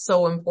 Like that's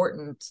so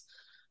important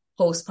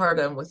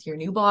postpartum with your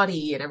new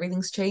body and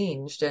everything's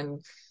changed.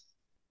 And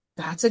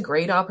that's a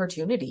great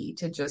opportunity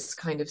to just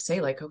kind of say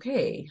like,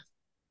 okay,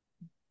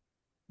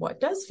 what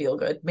does feel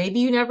good? Maybe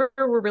you never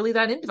were really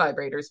that into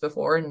vibrators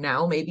before, and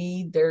now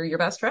maybe they're your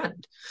best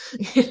friend.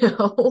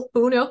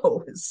 Who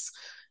knows?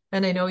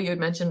 And I know you had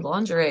mentioned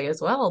lingerie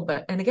as well,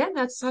 and again,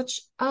 that's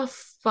such a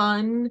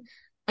fun,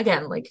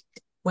 again, like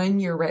when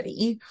you're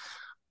ready.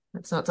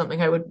 That's not something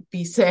I would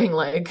be saying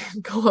like,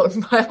 go out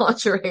and buy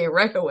lingerie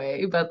right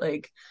away. But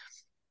like,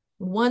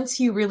 once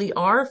you really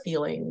are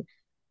feeling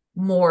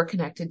more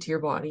connected to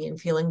your body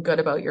and feeling good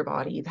about your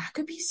body, that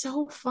could be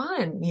so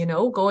fun,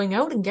 going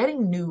out and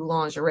getting new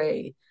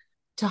lingerie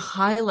to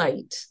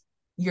highlight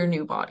your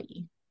new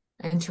body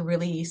and to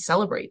really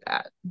celebrate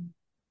that.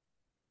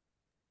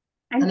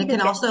 And it can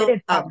also,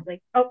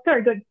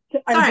 sorry, good.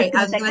 I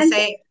was going to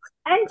say,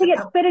 and to get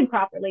fitted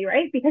properly,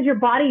 right? Because your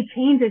body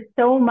changes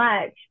so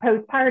much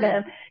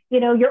postpartum.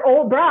 Your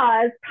old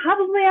bras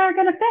probably aren't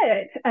going to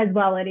fit as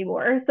well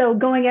anymore. So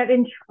going out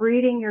and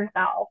treating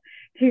yourself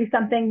to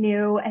something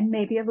new and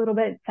maybe a little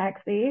bit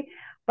sexy,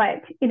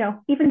 but,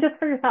 even just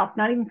for yourself,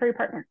 not even for your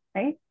partner,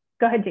 right?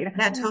 Go ahead, Gina.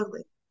 Yeah,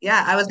 totally.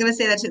 Yeah, I was going to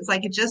say that too. It's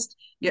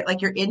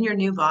like you're in your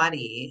new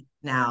body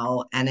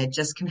now, and it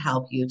just can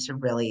help you to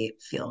really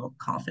feel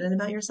confident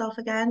about yourself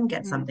again,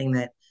 get something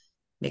that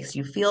makes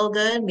you feel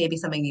good, maybe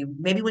something you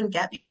maybe wouldn't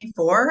get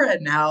before,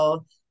 and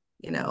now,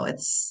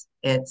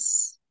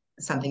 it's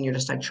something you're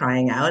just like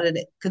trying out, and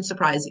it could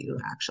surprise you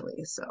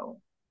actually. So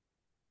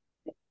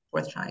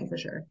worth trying for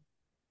sure.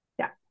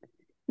 Yeah.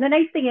 the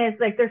nice thing is,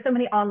 like, there's so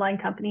many online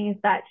companies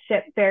that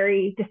ship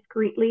very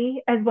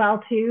discreetly as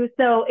well too.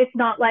 So it's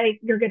not like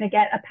you're going to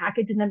get a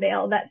package in the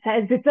mail that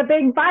says it's a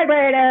big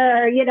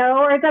vibrator,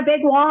 or it's a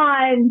big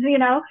wand,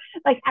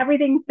 like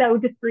everything's so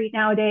discreet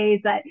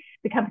nowadays that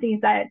the companies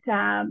that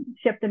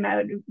ship them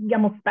out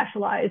almost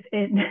specialize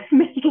in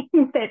making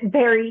it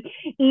very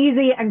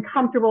easy and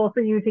comfortable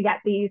for you to get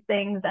these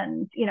things.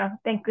 And,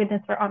 thank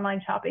goodness for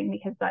online shopping,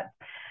 because that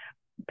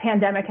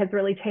pandemic has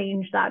really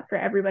changed that for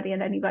everybody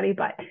and anybody.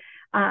 But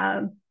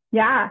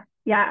yeah.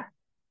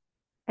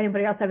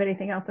 Anybody else have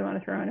anything else they want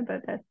to throw in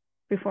about this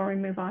before we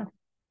move on?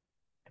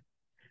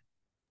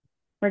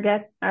 We're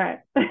good? All right.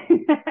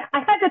 I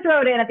had to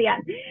throw it in at the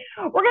end.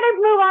 We're going to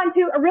move on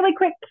to a really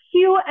quick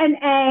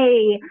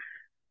Q&A.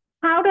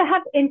 How to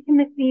have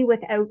intimacy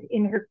without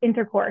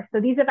intercourse. So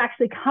these have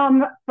actually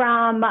come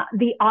from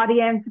the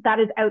audience that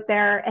is out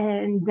there,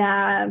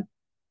 and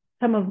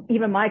some of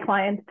even my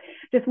clients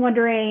just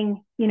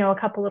wondering, a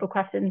couple little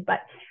questions, but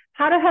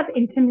how to have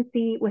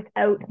intimacy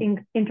without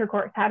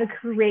intercourse, how to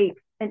create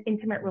an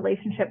intimate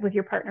relationship with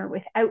your partner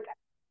without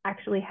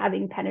actually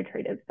having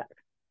penetrative sex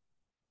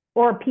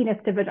or penis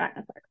to vagina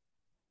sex.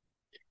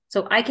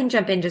 So I can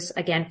jump in just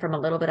again from a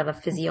little bit of a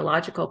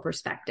physiological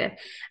perspective.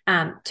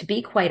 To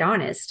be quite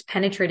honest,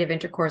 penetrative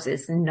intercourse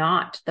is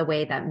not the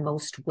way that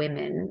most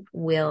women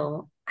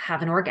will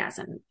have an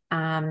orgasm.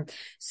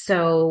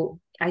 So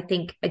I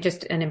think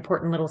just an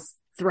important little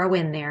throw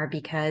in there,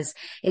 because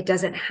it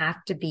doesn't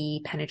have to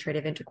be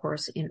penetrative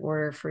intercourse in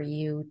order for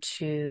you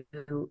to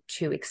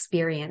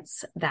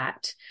experience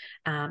that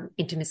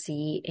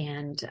intimacy.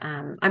 And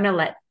I'm going to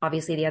let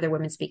obviously the other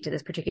women speak to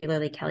this,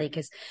 particularly Kelly,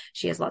 because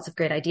she has lots of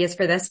great ideas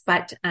for this.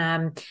 But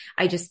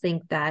I just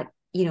think that,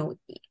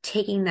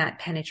 taking that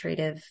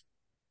penetrative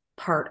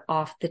part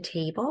off the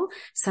table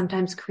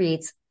sometimes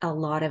creates a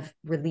lot of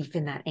relief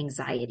in that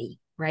anxiety,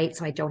 right?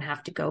 So I don't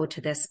have to go to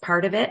this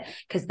part of it,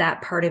 because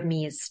that part of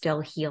me is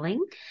still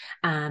healing.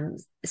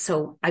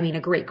 So, a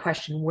great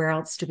question. Where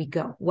else do we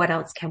go? What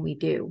else can we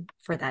do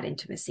for that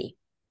intimacy?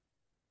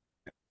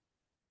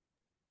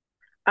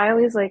 I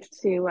always like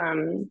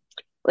to,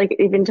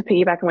 even to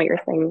piggyback on what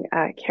you're saying,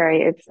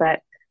 Carrie, it's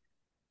that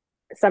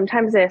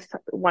sometimes if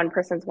one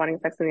person's wanting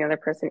sex and the other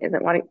person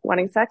isn't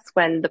wanting sex,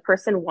 when the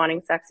person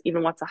wanting sex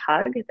even wants a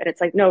hug, then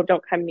it's like, no,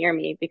 don't come near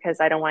me,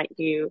 because I don't want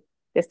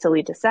this to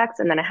lead to sex,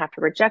 and then I have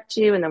to reject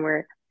you, and then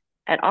we're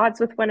at odds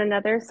with one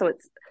another.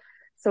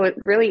 So it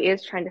really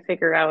is trying to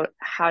figure out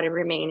how to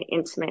remain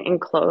intimate and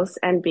close,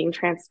 and being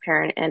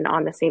transparent and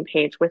on the same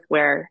page with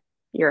where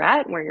you're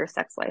at and where your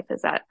sex life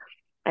is at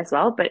as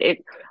well. But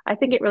I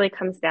think it really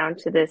comes down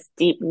to this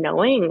deep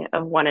knowing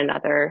of one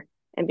another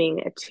and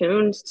being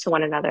attuned to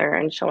one another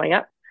and showing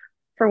up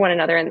for one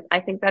another. And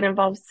I think that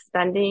involves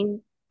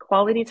spending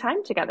quality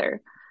time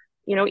together,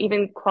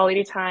 even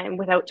quality time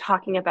without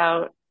talking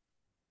about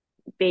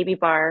baby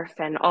barf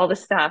and all the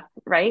stuff,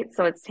 right?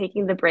 So it's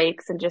taking the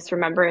breaks and just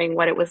remembering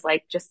what it was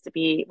like just to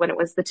be when it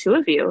was the two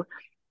of you,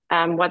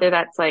 whether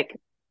that's like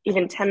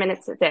even 10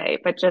 minutes a day,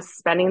 but just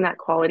spending that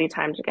quality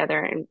time together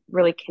and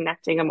really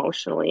connecting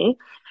emotionally,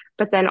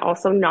 but then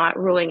also not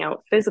ruling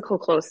out physical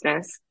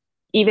closeness,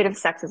 even if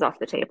sex is off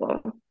the table.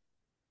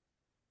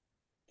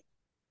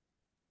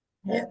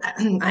 Yeah,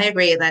 I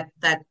agree that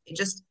it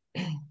just,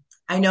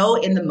 I know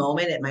in the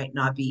moment it might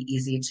not be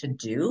easy to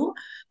do,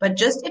 but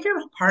just if your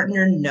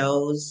partner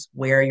knows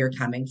where you're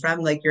coming from,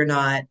 like you're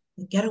not,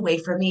 get away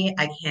from me,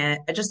 I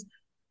can't, I just,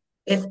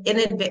 if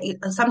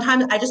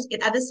sometimes at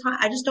this time,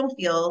 I just don't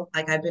feel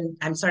like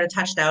I'm sort of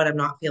touched out. I'm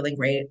not feeling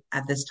great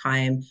at this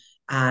time.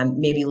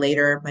 Maybe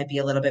later might be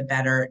a little bit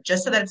better,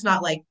 just so that it's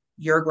not like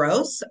you're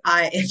gross.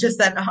 It's just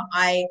that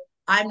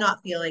I'm not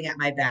feeling at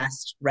my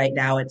best right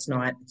now. It's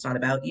not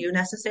about you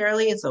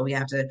necessarily. And so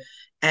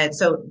and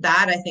so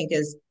that I think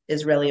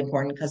is really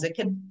important, because it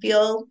could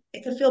feel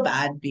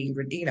bad being,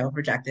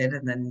 rejected,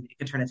 and then it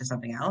could turn into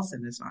something else,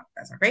 and that's not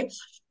great.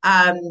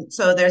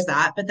 So there's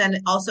that, but then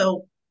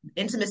also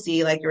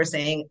intimacy, like you were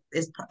saying,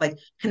 is like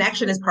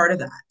connection is part of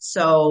that.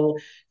 So,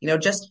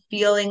 just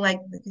feeling like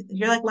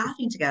you're like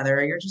laughing together,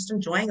 or you're just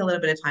enjoying a little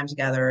bit of time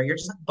together, or you're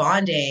just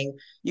bonding.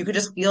 You could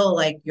just feel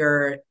like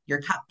your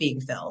cup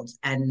being filled.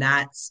 And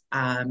that's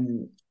a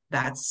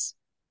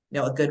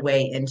good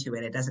way into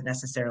it. It doesn't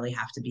necessarily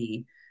have to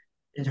be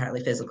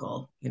entirely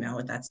physical,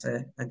 that's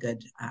a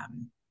good,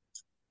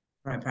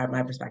 from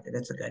my perspective,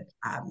 it's a good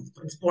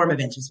form of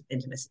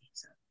intimacy.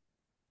 So,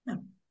 yeah.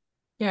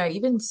 Yeah,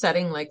 even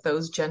setting like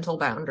those gentle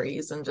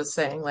boundaries and just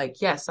saying like,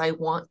 yes, I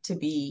want to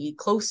be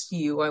close to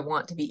you. I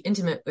want to be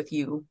intimate with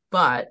you,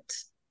 but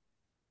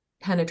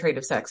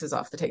penetrative sex is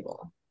off the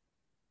table.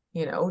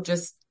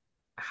 Just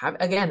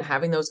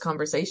having those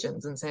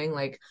conversations and saying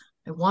like,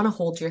 I want to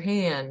hold your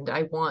hand.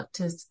 I want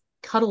to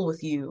cuddle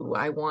with you.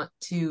 I want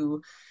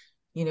to,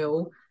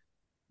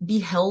 be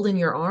held in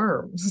your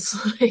arms,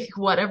 like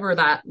whatever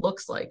that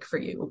looks like for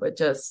you, but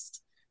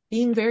just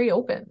being very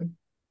open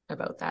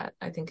about that,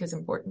 I think, is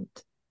important.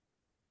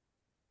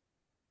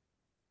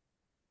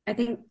 I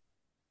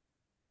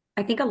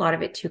I think a lot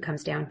of it too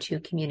comes down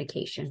to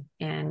communication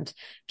and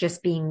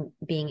just being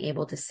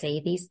able to say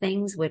these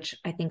things, which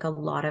I think a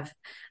lot of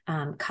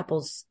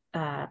couples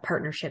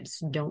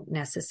partnerships don't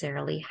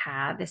necessarily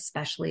have,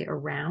 especially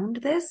around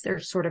this. They're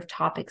sort of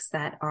topics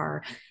that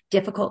are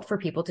difficult for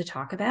people to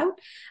talk about.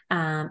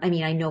 I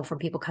mean, I know from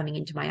people coming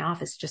into my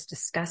office, just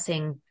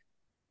discussing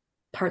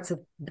parts of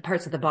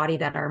the body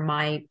that are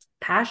my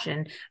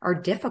passion are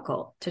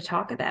difficult to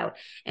talk about.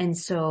 And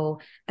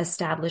so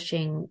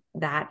establishing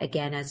that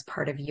again as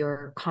part of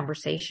your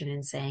conversation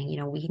and saying, you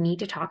know, we need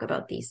to talk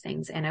about these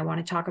things. And I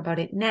want to talk about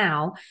it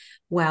now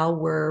while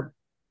we're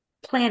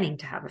planning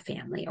to have a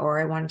family, or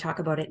I want to talk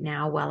about it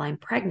now while I'm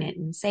pregnant,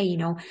 and say, you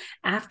know,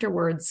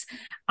 afterwards,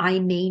 I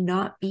may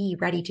not be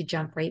ready to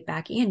jump right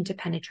back into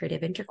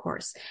penetrative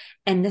intercourse.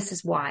 And this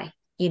is why.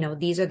 You know,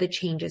 these are the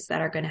changes that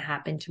are going to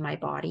happen to my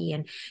body.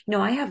 And, you know,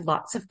 I have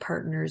lots of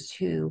partners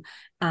who,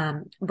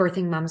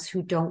 birthing moms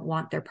who don't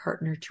want their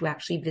partner to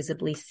actually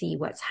visibly see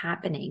what's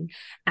happening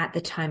at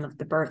the time of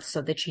the birth.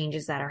 So the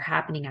changes that are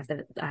happening at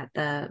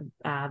the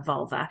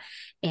vulva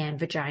and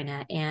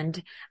vagina.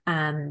 And,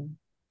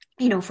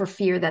 you know, for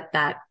fear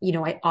that, you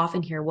know, I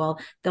often hear, well,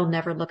 they'll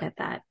never look at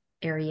that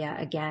area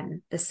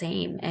again the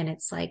same. And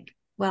it's like,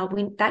 well,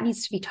 that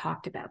needs to be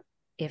talked about.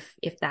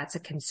 If that's a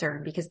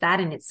concern, because that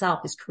in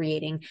itself is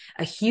creating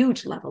a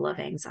huge level of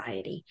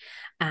anxiety.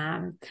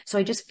 So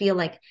I just feel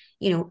like,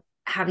 you know,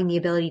 having the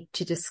ability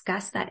to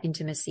discuss that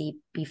intimacy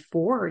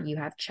before you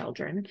have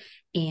children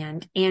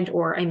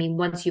or, I mean,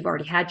 once you've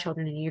already had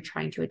children and you're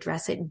trying to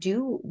address it,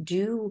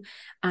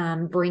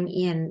 bring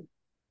in,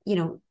 you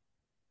know,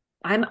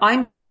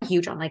 I'm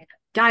huge on like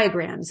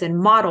diagrams and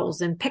models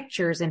and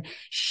pictures, and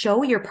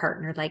show your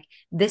partner, like,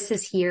 this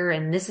is here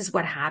and this is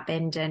what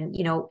happened. And,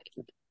 you know,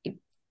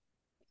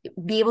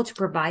 be able to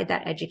provide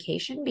that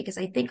education, because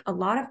I think a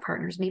lot of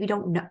partners maybe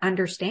don't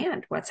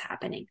understand what's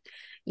happening.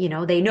 You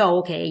know, they know,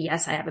 okay,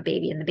 yes, I have a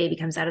baby and the baby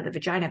comes out of the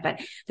vagina, but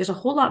there's a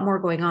whole lot more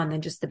going on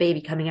than just the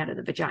baby coming out of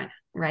the vagina,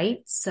 right?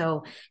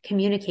 So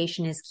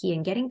communication is key,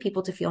 and getting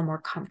people to feel more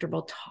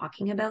comfortable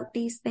talking about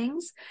these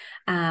things.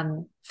 I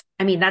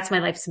mean, that's my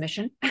life's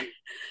mission,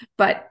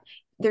 but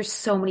there's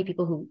so many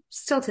people who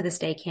still to this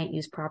day can't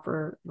use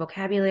proper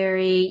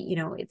vocabulary. You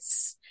know,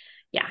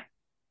 yeah.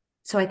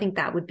 So I think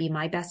that would be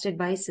my best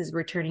advice, is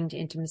returning to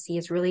intimacy,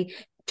 is really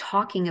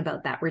talking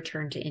about that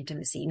return to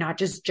intimacy, not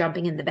just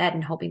jumping in the bed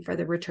and hoping for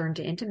the return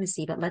to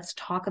intimacy, but let's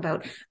talk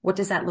about, what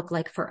does that look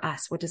like for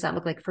us? What does that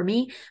look like for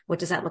me? What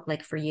does that look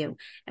like for you?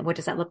 And what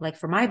does that look like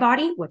for my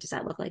body? What does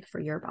that look like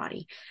for your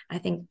body? I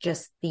think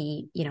just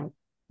you know,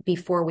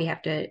 before we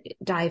have to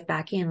dive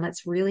back in,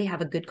 let's really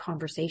have a good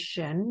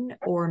conversation,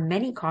 or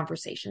many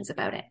conversations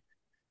about it.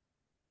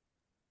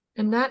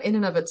 And that in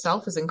and of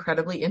itself is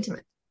incredibly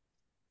intimate.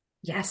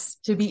 Yes.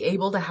 To be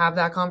able to have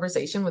that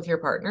conversation with your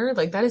partner,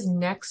 like, that is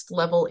next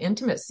level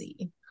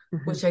intimacy,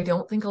 which I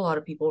don't think a lot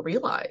of people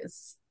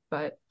realize,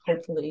 but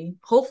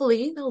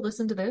hopefully they'll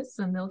listen to this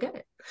and they'll get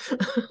it.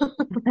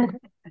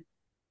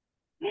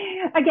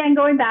 Again,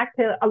 going back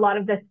to a lot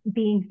of this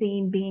being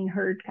seen, being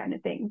heard kind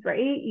of things,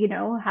 right? You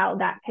know, how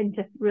that can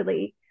just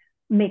really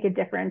make a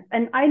difference.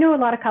 And I know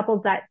a lot of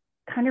couples that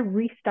kind of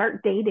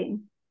restart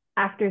dating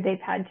after they've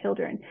had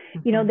children.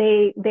 You know,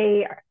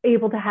 they are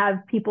able to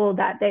have people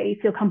that they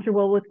feel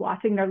comfortable with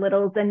watching their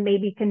littles, and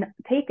maybe can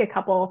take a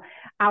couple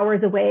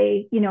hours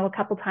away, you know, a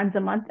couple times a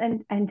month,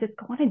 and just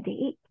go on a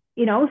date,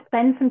 you know,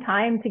 spend some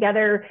time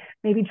together,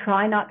 maybe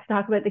try not to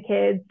talk about the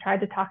kids, try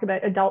to talk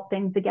about adult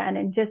things again,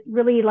 and just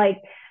really like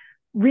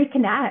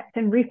reconnect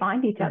and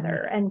re-find each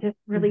other, and just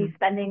really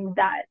spending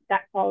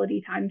that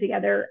quality time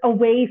together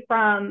away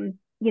from,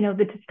 you know,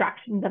 the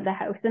distractions of the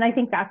house. And I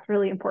think that's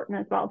really important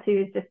as well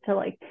too, is just to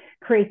like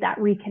create that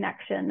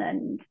reconnection.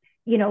 And,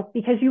 you know,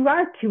 because you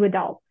are two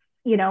adults,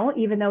 you know,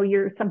 even though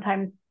you're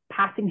sometimes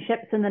passing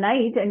ships in the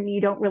night and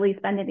you don't really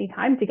spend any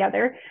time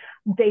together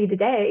day to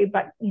day,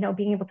 but, you know,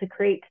 being able to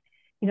create,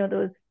 you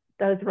know,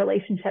 those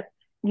relationships,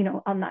 you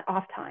know, on that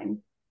off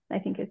time, I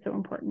think is so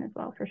important as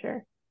well, for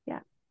sure. Yeah.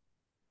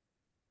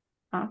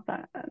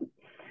 Awesome.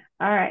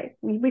 All right.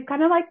 We've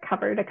kind of like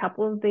covered a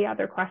couple of the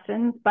other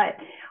questions, but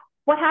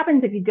what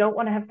happens if you don't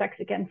want to have sex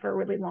again for a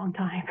really long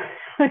time?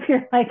 If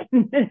you're like,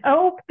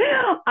 nope,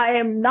 I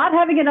am not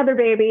having another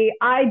baby.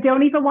 I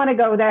don't even want to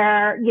go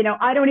there. You know,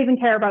 I don't even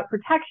care about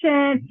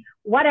protection,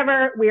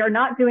 whatever. We are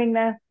not doing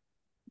this.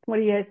 What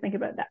do you guys think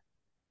about that?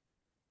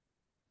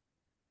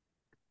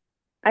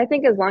 I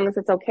think as long as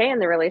it's okay in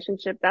the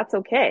relationship, that's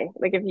okay.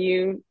 Like, if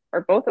you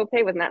are both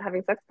okay with not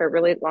having sex for a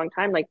really long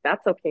time, like,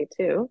 that's okay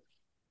too.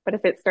 But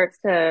if it starts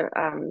to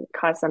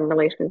cause some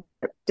relationship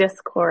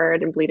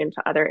discord and bleed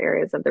into other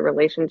areas of the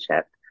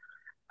relationship,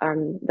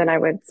 then I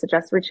would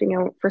suggest reaching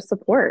out for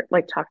support,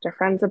 like talk to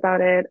friends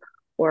about it,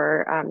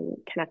 or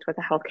connect with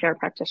a healthcare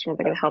practitioner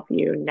that can help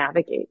you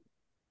navigate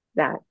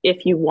that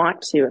if you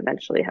want to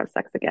eventually have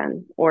sex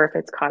again, or if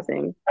it's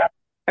causing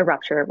a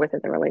rupture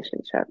within the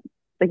relationship.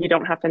 Like, you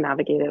don't have to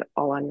navigate it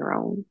all on your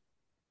own.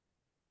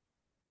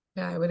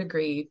 Yeah, I would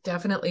agree.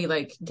 Definitely,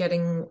 like,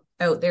 getting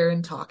out there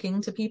and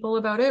talking to people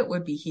about it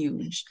would be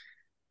huge.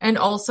 And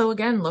also,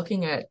 again,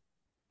 looking at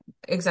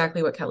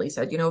exactly what Kelly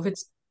said.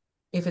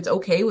 If it's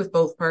okay with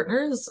both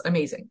partners,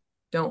 amazing.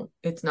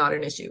 It's not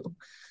an issue.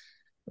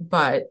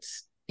 But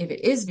if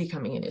it is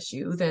becoming an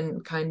issue,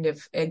 then kind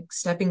of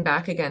stepping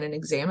back again and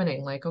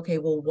examining like, okay,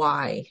 well,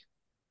 why?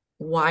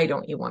 Why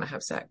don't you want to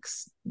have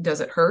sex?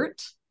 Does it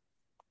hurt?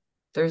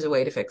 There's a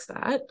way to fix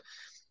that.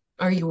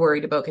 Are you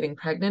worried about getting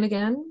pregnant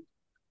again?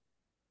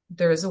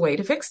 There's a way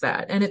to fix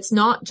that. And it's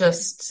not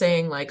just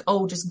saying like,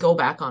 oh, just go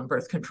back on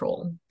birth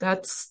control.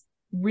 That's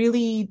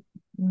really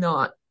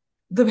not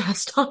the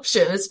best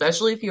option,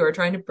 especially if you are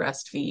trying to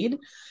breastfeed.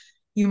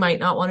 You might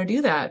not want to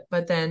do that.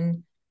 But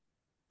then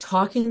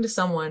talking to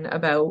someone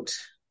about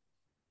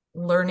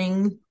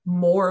learning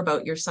more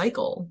about your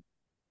cycle,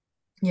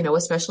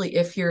 especially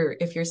if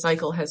your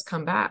cycle has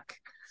come back,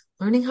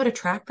 learning how to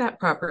track that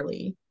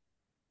properly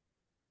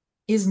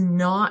is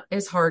not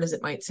as hard as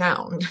it might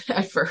sound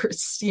at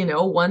first.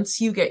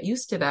 Once you get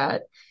used to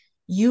that,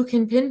 you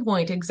can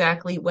pinpoint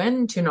exactly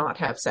when to not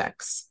have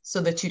sex so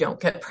that you don't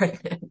get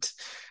pregnant,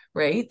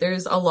 right?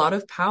 There's a lot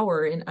of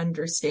power in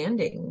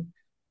understanding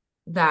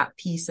that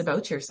piece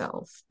about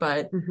yourself,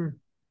 but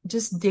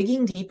just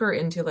digging deeper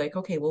into like,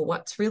 okay, well,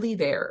 what's really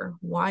there?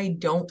 Why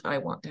don't I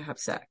want to have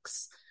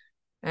sex?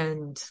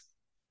 And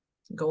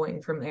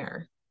going from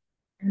there.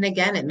 And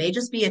again, it may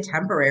just be a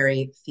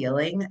temporary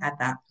feeling at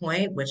that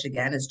point, which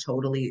again is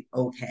totally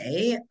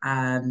okay.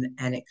 And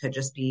it could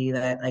just be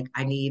that like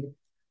I need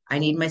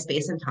my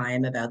space and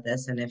time about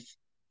this. And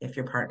if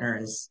your partner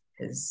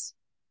is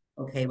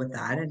okay with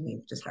that, and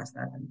we've discussed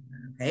that, and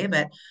okay,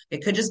 but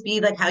it could just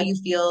be like how you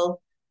feel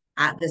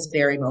at this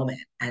very moment.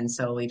 And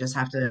so we just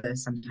have to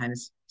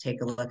sometimes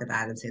take a look at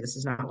that and say, this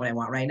is not what I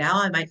want right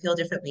now. I might feel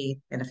differently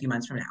in a few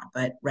months from now,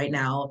 but right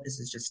now this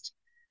is just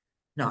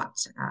not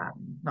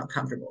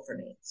comfortable for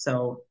me.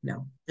 So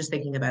just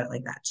thinking about it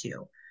like that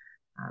too.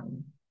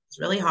 It's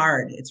really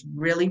hard. It's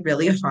really,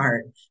 really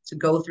hard to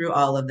go through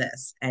all of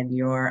this, and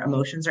your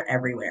emotions are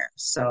everywhere.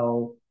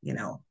 So,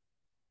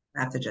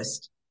 have to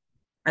just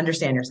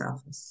understand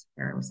yourself, as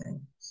Erin was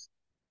saying.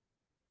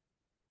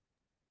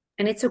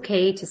 And it's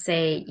okay to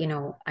say,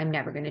 I'm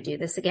never going to do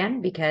this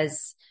again,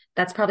 because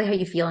that's probably how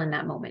you feel in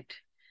that moment.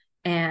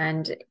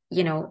 And,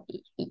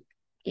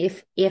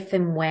 if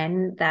and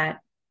when that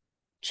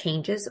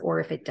changes, or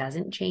if it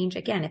doesn't change,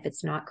 again, if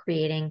it's not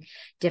creating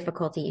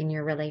difficulty in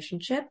your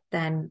relationship,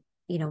 then,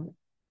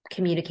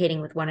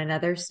 communicating with one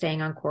another,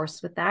 staying on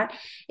course with that.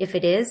 If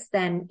it is,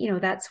 then,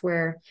 that's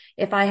where,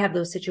 if I have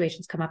those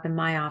situations come up in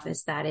my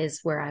office, that is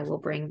where I will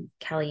bring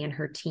Kelly and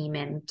her team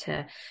in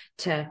to,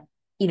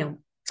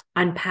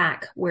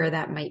 unpack where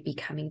that might be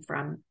coming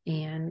from.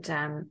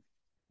 And,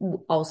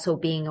 also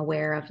being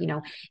aware of,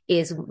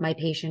 is my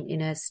patient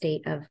in a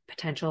state of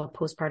potential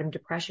postpartum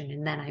depression?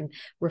 And then I'm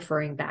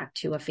referring back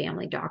to a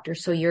family doctor.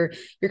 So you're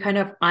kind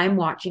of, I'm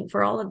watching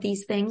for all of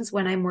these things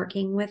when I'm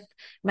working with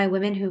my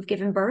women who've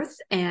given birth,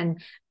 and,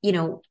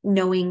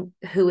 knowing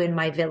who in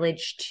my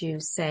village to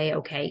say,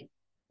 okay,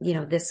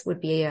 this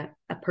would be a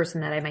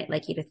person that I might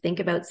like you to think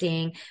about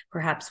seeing.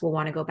 Perhaps we'll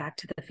want to go back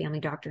to the family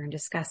doctor and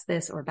discuss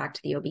this, or back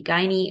to the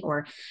OB-GYN,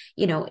 or,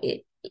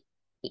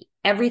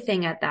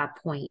 everything at that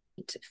point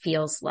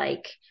feels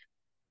like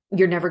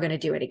you're never going to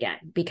do it again,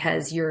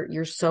 because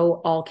you're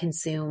so all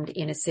consumed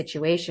in a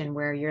situation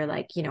where you're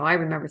like, I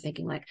remember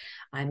thinking like,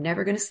 I'm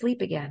never going to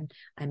sleep again.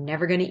 I'm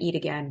never going to eat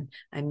again.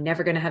 I'm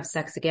never going to have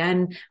sex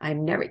again.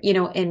 I'm never,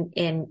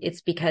 and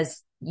it's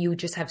because you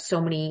just have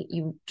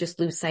you just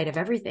lose sight of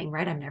everything,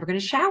 right? I'm never going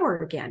to shower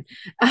again.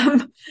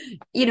 And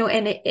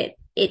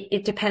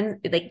it depends,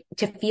 like,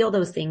 to feel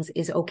those things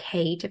is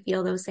okay to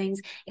feel those things.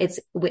 It's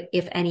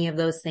if any of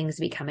those things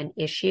become an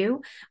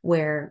issue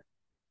where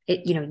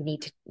you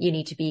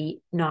need to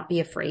not be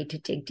afraid to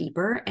dig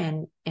deeper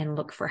and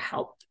look for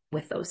help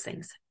with those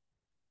things.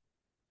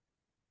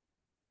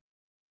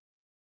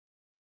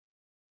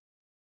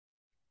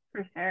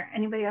 For sure.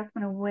 Anybody else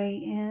want to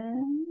weigh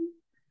in?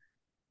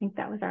 I think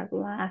that was our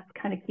last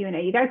kind of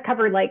Q&A. You guys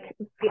covered like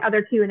the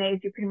other Q&As.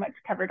 You pretty much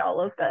covered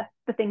all of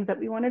the things that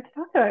we wanted to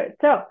talk about.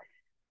 So,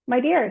 my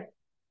dears,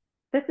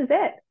 this is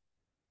it.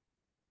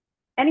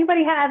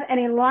 Anybody have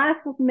any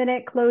last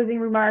minute closing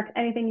remarks,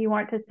 anything you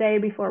want to say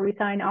before we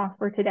sign off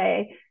for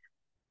today?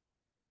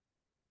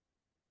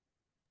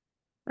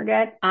 We're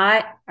good?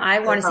 I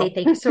want to say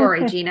thank you.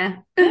 Sorry,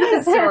 Gina.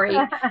 Sorry.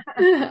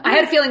 I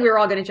had a feeling we were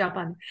all going to jump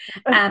on.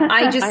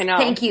 I know.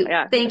 Thank you.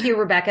 Yeah. Thank you,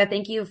 Rebecca.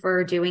 Thank you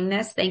for doing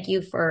this. Thank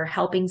you for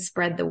helping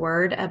spread the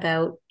word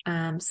about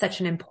such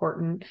an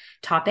important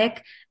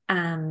topic.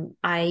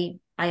 I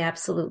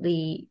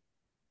absolutely,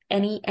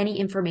 any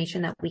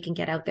information that we can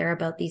get out there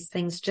about these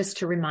things, just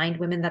to remind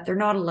women that they're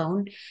not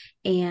alone.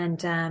 And,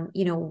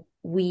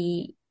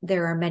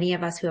 there are many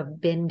of us who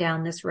have been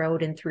down this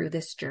road and through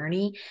this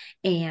journey,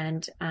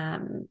 and,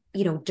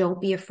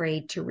 don't be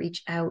afraid to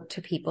reach out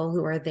to people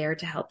who are there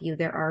to help you.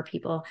 There are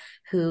people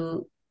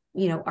who,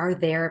 are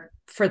there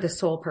for the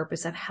sole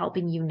purpose of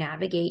helping you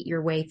navigate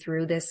your way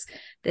through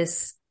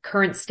this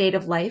current state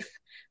of life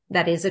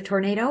that is a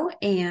tornado.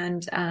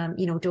 And,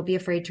 don't be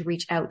afraid to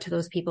reach out to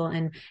those people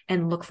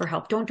and look for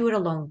help. Don't do it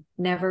alone.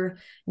 Never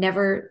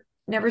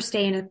never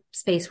stay in a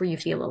space where you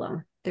feel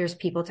alone. There's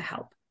people to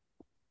help.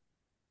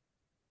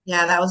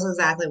 Yeah, that was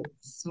exactly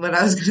what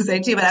I was going to say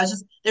too. But I was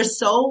just, there's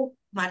so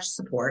much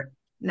support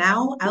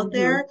now out Mm-hmm.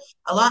 there,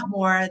 a lot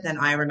more than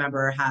I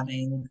remember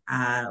having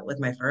with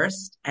my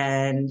first.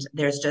 And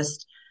there's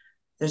just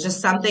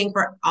something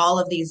for all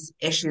of these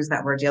issues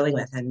that we're dealing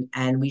with,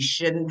 and we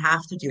shouldn't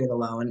have to do it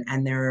alone.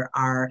 And there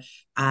are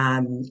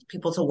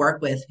people to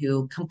work with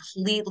who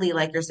completely,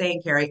 like you're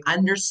saying, Carrie,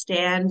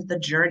 understand the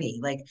journey.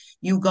 Like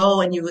you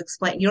go and you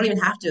explain, you don't even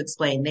have to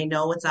explain. They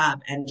know what's up,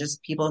 and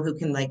just people who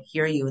can like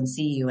hear you and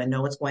see you and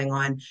know what's going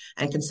on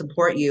and can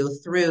support you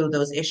through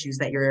those issues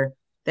that you're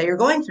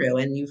going through.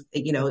 And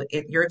you know,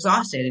 if you're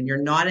exhausted and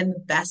you're not in the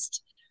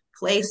best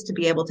place to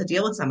be able to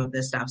deal with some of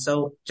this stuff.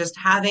 So just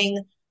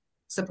having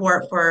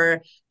support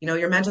for, you know,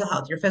 your mental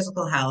health, your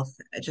physical health,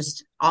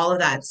 just all of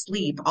that,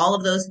 sleep, all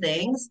of those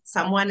things,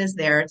 someone is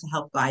there to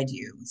help guide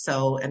you.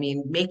 So, I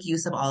mean, make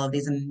use of all of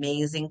these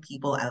amazing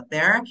people out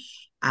there.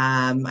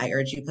 I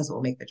urge you because it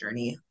will make the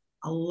journey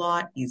a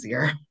lot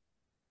easier.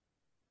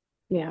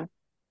 Yeah.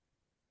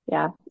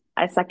 Yeah.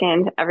 I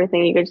second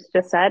everything you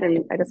just said.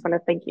 And I just want to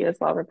thank you as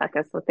well,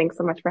 Rebecca. So thanks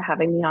so much for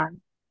having me on.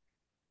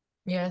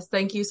 Yes,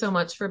 thank you so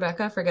much,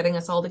 Rebecca, for getting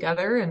us all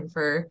together and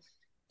for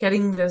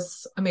getting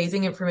this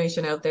amazing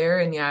information out there.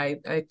 And yeah,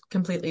 I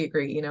completely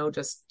agree. You know,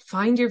 just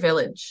find your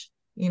village.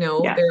 You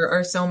know, Yes. there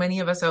are so many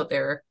of us out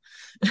there.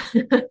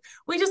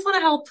 We just want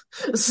to help.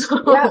 Yeah.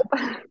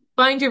 So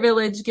find your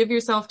village, give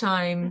yourself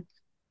time,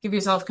 give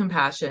yourself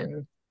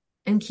compassion,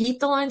 and keep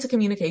the lines of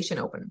communication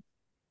open.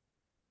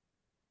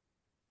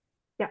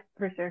 Yeah,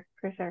 for sure,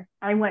 for sure.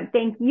 I want to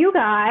thank you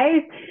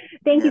guys.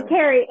 Thank you,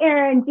 Carrie,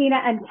 Erin,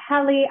 Gina, and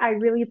Kelly. I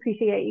really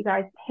appreciate you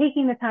guys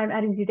taking the time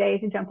out of your day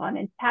to jump on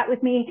and chat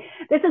with me.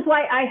 This is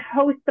why I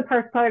host the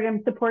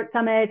Postpartum Support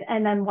Summit,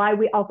 and then why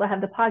we also have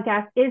the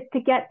podcast, is to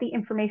get the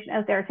information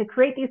out there, to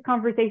create these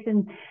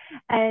conversations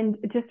and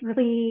just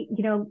really,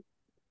 you know,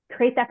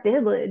 create that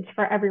village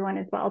for everyone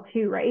as well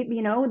too, right?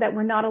 You know, that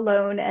we're not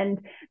alone. And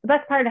the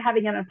best part of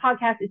having it on a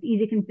podcast is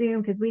easy to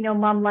consume, because we know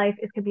mom life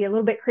is could be a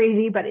little bit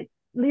crazy, but it's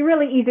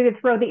really easy to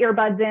throw the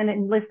earbuds in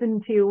and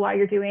listen to while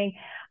you're doing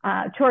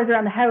chores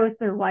around the house,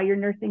 or while you're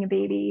nursing a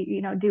baby,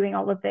 you know, doing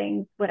all the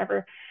things,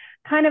 whatever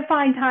kind of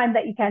find time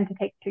that you can to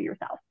take to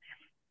yourself.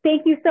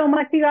 Thank you so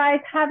much, you guys.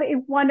 Have a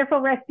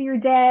wonderful rest of your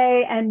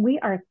day, and we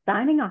are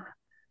signing off.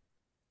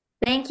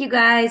 Thank you,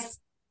 guys.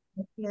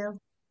 Thank you.